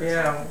that. I mean,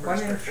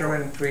 one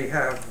instrument we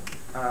have,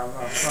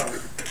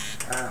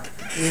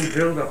 we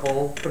drilled a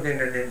hole, put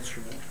in an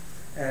instrument,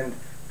 and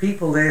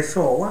people there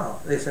saw, wow,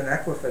 there's an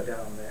aquifer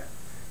down there.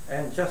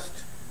 And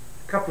just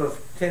a couple of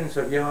tens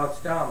of yards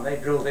down, they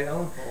drilled their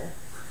own hole,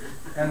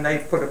 and they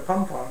put a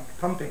pump on,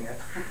 pumping it,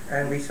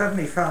 and we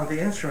suddenly found the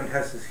instrument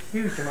has this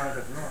huge amount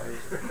of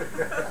noise.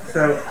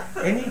 So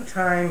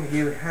anytime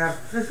you have,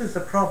 this is the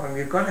problem,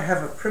 you've got to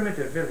have a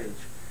primitive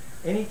village.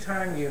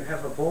 Anytime you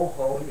have a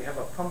borehole, you have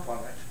a pump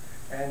on it,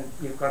 and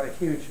you've got a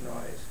huge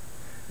noise.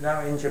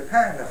 Now in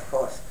Japan, of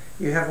course,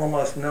 you have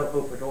almost no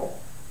hope at all.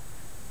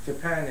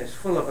 Japan is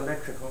full of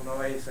electrical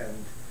noise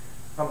and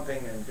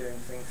pumping and doing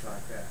things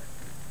like that.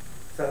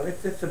 So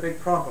it's a big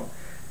problem.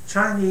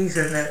 Chinese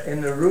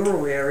in the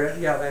rural area,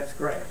 yeah, that's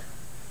great.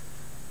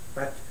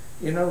 But,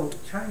 you know,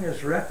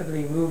 China's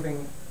rapidly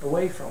moving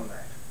away from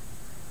that.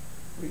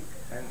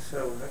 And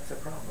so that's a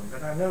problem.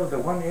 But I know the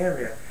one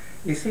area,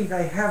 you see,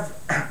 they have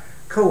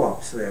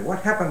co-ops there.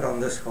 What happened on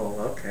this hole?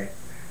 Okay.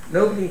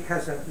 Nobody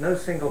has, no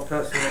single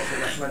person has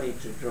enough money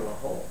to drill a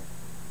hole.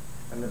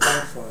 And the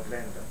banks won't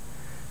lend them.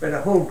 But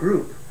a whole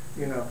group,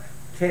 you know,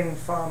 10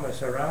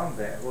 farmers around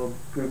there will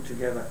group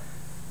together,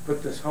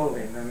 put this hole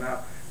in, and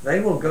now they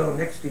will go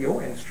next to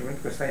your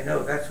instrument because they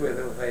know that's where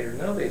they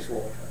know there's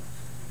water.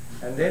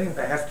 And then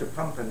they have to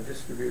pump and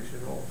distribute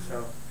it all.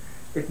 So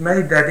it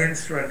made that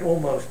instrument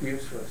almost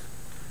useless.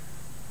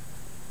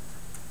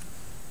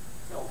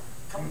 So,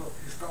 a couple of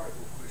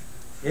historical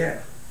questions.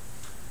 Yeah.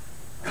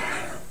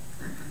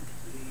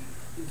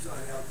 The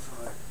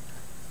inside-outside,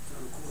 so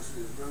of course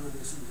it is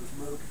reminiscent of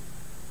smoking.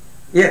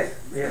 Yes,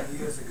 Many yeah.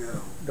 years ago,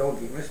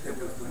 Doggy, Mr. there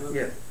was the Mogi,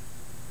 Yes.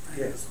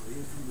 famous or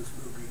infamous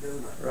Mogi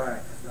donut. Right,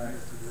 as the right.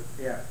 method of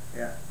Yeah.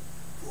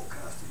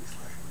 forecasting /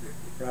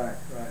 predicting. Right.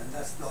 And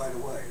that's died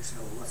away, so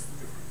what's the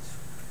difference?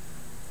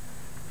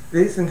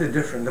 There isn't a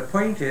difference. The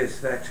point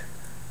is that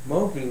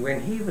Mogi,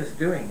 when he was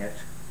doing it,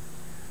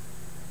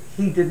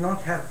 he did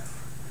not have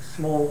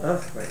small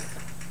earthquakes.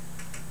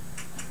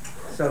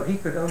 So he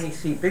could only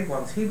see big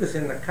ones. He was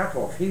in the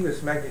cutoff. He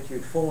was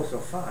magnitude 4s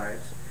or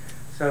 5s.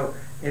 So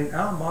in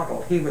our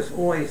model, he was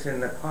always in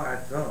the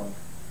quiet zone.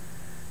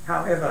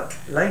 However,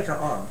 later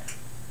on,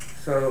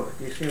 so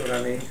you see what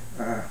I mean?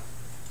 I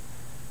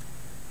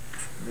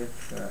should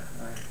spell it.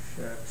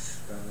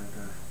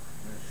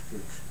 Let's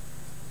get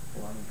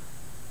one.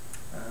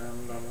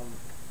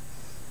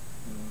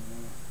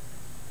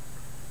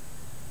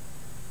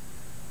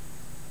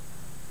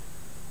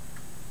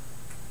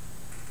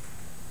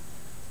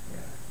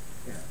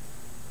 Yeah. Okay.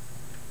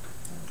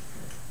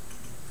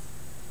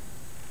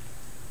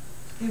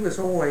 He was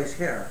always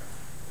here.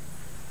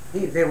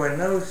 There were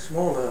no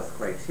small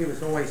earthquakes. He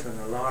was always in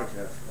the large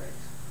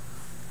earthquakes.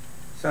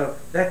 So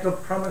that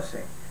looked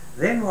promising.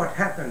 Then what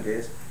happened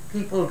is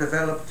people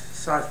developed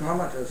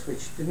seismometers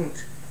which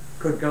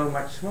could go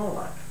much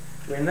smaller.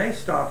 When they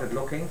started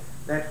looking,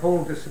 that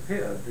hole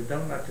disappeared, the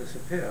donut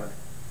disappeared.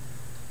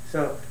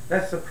 So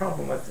that's the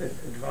problem with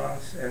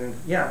advanced, and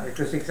yeah, it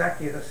was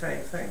exactly the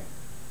same thing.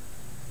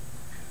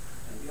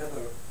 And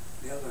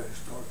the other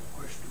historical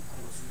question, of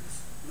course,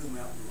 is Blue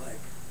Mountain Lake.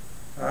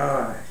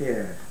 Ah,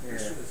 yeah,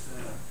 This yeah. was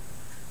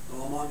the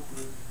Lamont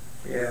group.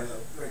 Yes.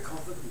 Very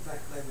confident. In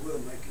fact, they were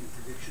making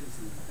predictions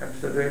and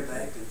Absolutely.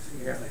 back and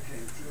seeing Yeah. if they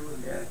came true,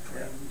 and Yeah, they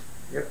claimed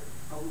Yep.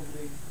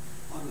 probably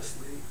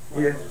honestly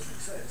Yes. quite a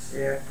success.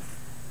 Yeah.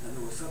 And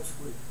there was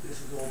subsequent,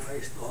 this is all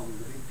based on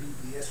the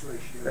VPBS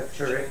ratio, That's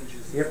which correct.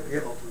 changes as Yep, a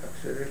yep, result of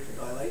absolutely.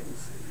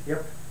 dilatancy.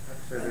 Yep, And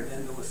absolutely.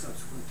 then there were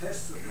subsequent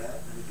tests of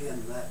that, and again,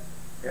 that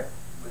Yep.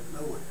 went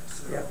nowhere.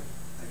 So, Yep.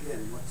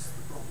 again, what's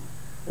the problem?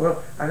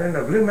 Well, I don't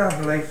know. Blue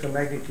Mountain Lake's are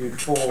magnitude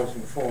 4s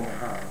and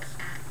 4.5s.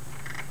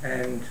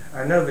 And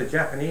I know the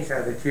Japanese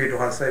attitude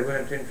was they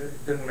weren't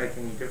it didn't make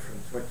any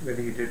difference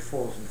whether you did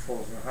 4s and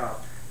 4.5.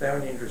 They're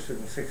only interested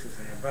in 6s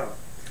and above.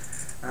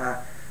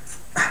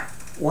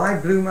 Why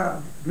Blue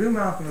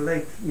Mountain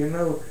Lake, you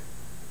know,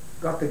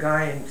 got the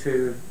guy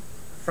into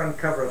front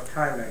cover of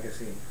Time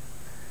magazine.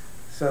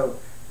 So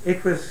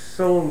it was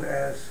sold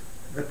as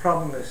the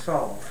problem is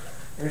solved.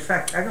 In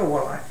fact,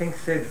 Agarwal, I think,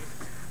 said,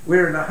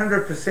 we're at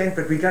 100%,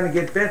 but we're going to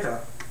get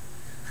better.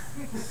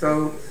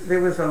 So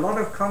there was a lot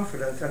of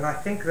confidence, and I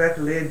think that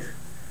led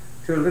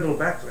to a little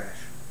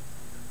backlash.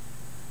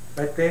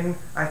 But then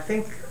I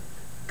think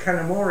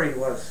Kanamori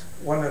was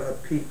one of the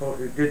people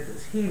who did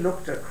this. He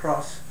looked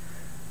across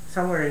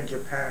somewhere in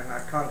Japan, I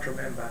can't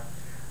remember,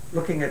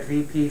 looking at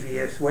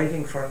VPVS,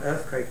 waiting for an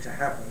earthquake to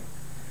happen,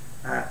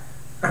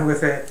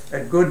 with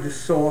a good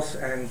source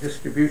and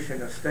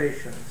distribution of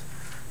stations.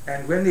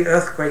 And when the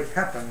earthquake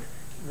happened,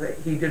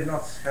 he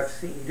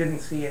didn't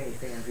see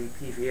anything in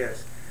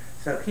VPVS.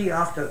 So he,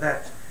 after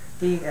that,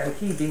 he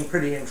being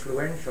pretty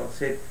influential,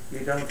 said, you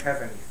don't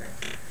have anything.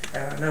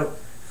 And I know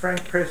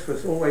Frank Press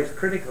was always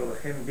critical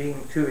of him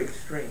being too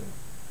extreme.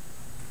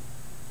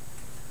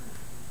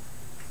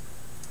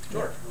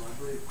 George. Well, I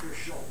believe Chris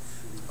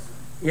Schultz, who was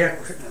Yeah,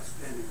 an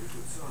outstandingly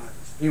good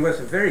scientist, he was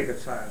a very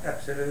good scientist,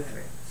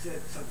 absolutely.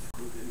 said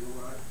subsequently,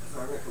 as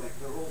I recollect,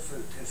 there are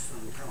also tests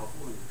on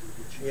California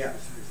which Yeah.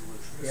 says the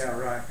most risk. Yeah,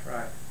 right.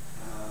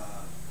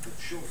 But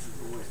Schultz has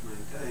always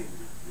maintained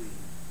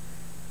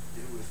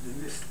that it was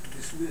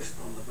dismissed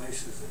on the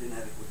basis of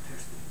inadequate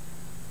testing.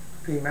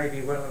 He may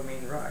be well,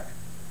 right.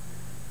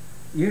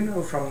 You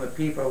know from the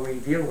people we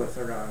deal with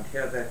around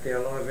here that there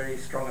are a lot of very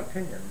strong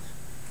opinions.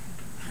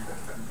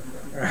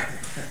 Right.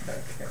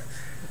 Okay.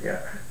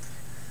 Yeah.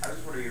 I was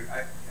wondering, on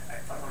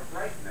a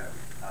bright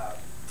note,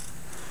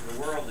 the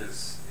world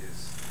is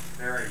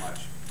very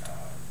much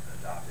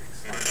adopting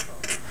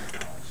smartphone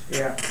technology.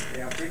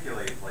 Yeah.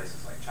 Particularly in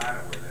places like China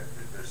where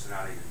there's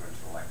not even going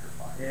to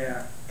electrify.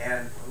 Yeah.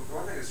 And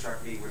one thing that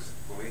struck me was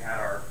when we had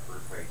our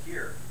earthquake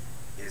here,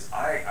 is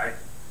I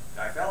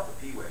felt the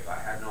P wave. I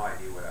had no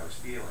idea what I was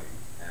feeling,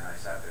 and I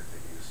sat there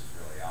thinking this is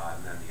really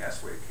odd. And then the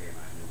S wave came, and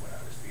I knew what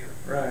I was feeling.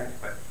 Right.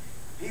 But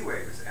P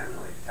wave is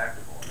eminently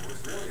detectable, and it was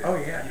really.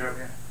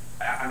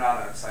 I'm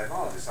not a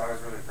seismologist, so I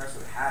was really impressed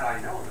with. Had I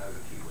known that it was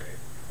a P wave,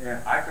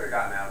 I could have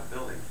gotten out of the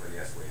building for the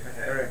S wave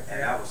ahead, and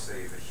that will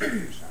save a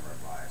huge number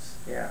of lives.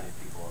 Yeah. If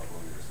people are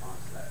willing to respond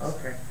to that.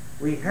 Okay.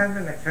 We have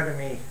an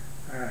academy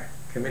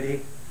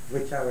committee,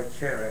 which I would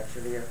chair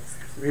actually, of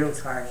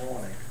real-time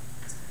warning.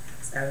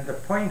 And the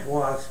point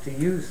was to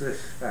use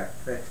this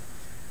fact that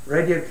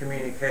radio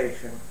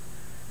communication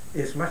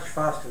is much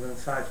faster than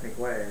seismic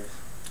waves.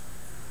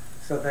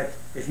 So that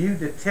if you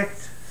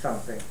detect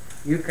something,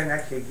 you can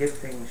actually get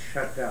things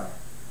shut down.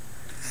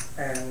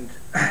 And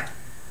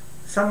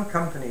some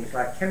companies,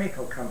 like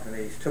chemical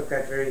companies, took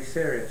that very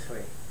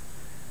seriously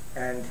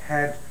and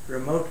had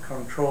remote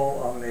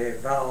control on their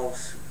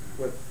valves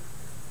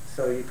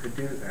so you could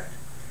do that.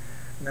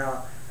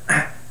 Now,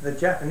 the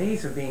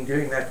Japanese have been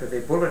doing that with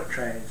their bullet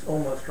trains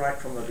almost right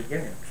from the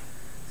beginning.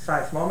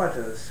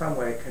 Seismometers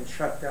somewhere can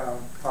shut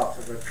down parts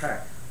of a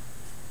track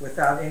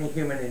without any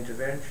human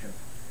intervention.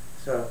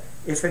 So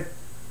if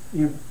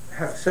you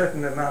have a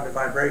certain amount of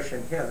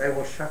vibration here, they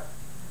will shut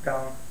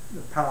down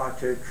the power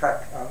to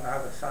track on the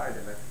other side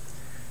of it.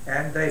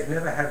 And they've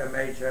never had a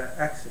major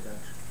accident,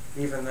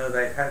 even though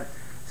they've had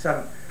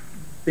some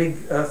big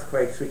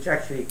earthquakes which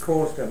actually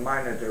caused a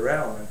minor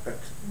derailment, but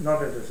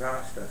not a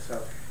disaster.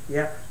 So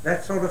yeah,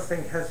 that sort of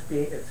thing has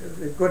been, it's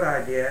a good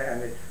idea,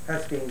 and it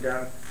has been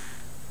done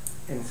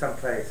in some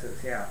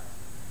places, yeah.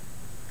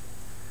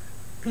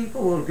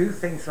 People will do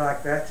things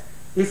like that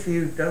if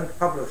you don't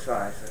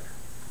publicize it.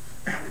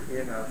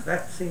 You know,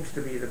 that seems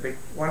to be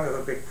one of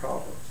the big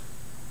problems.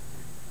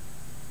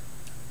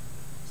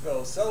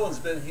 So Selwyn's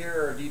been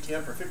here at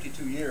DTM for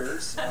 52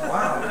 years.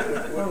 Wow.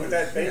 With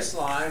that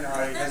baseline,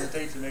 I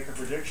hesitate to make a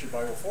prediction, but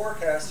I will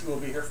forecast he will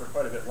be here for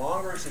quite a bit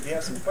longer. So if you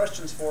have some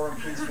questions for him,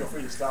 please feel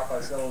free to stop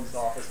by Selwyn's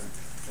office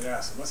and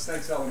ask him. Let's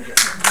thank Selwyn again.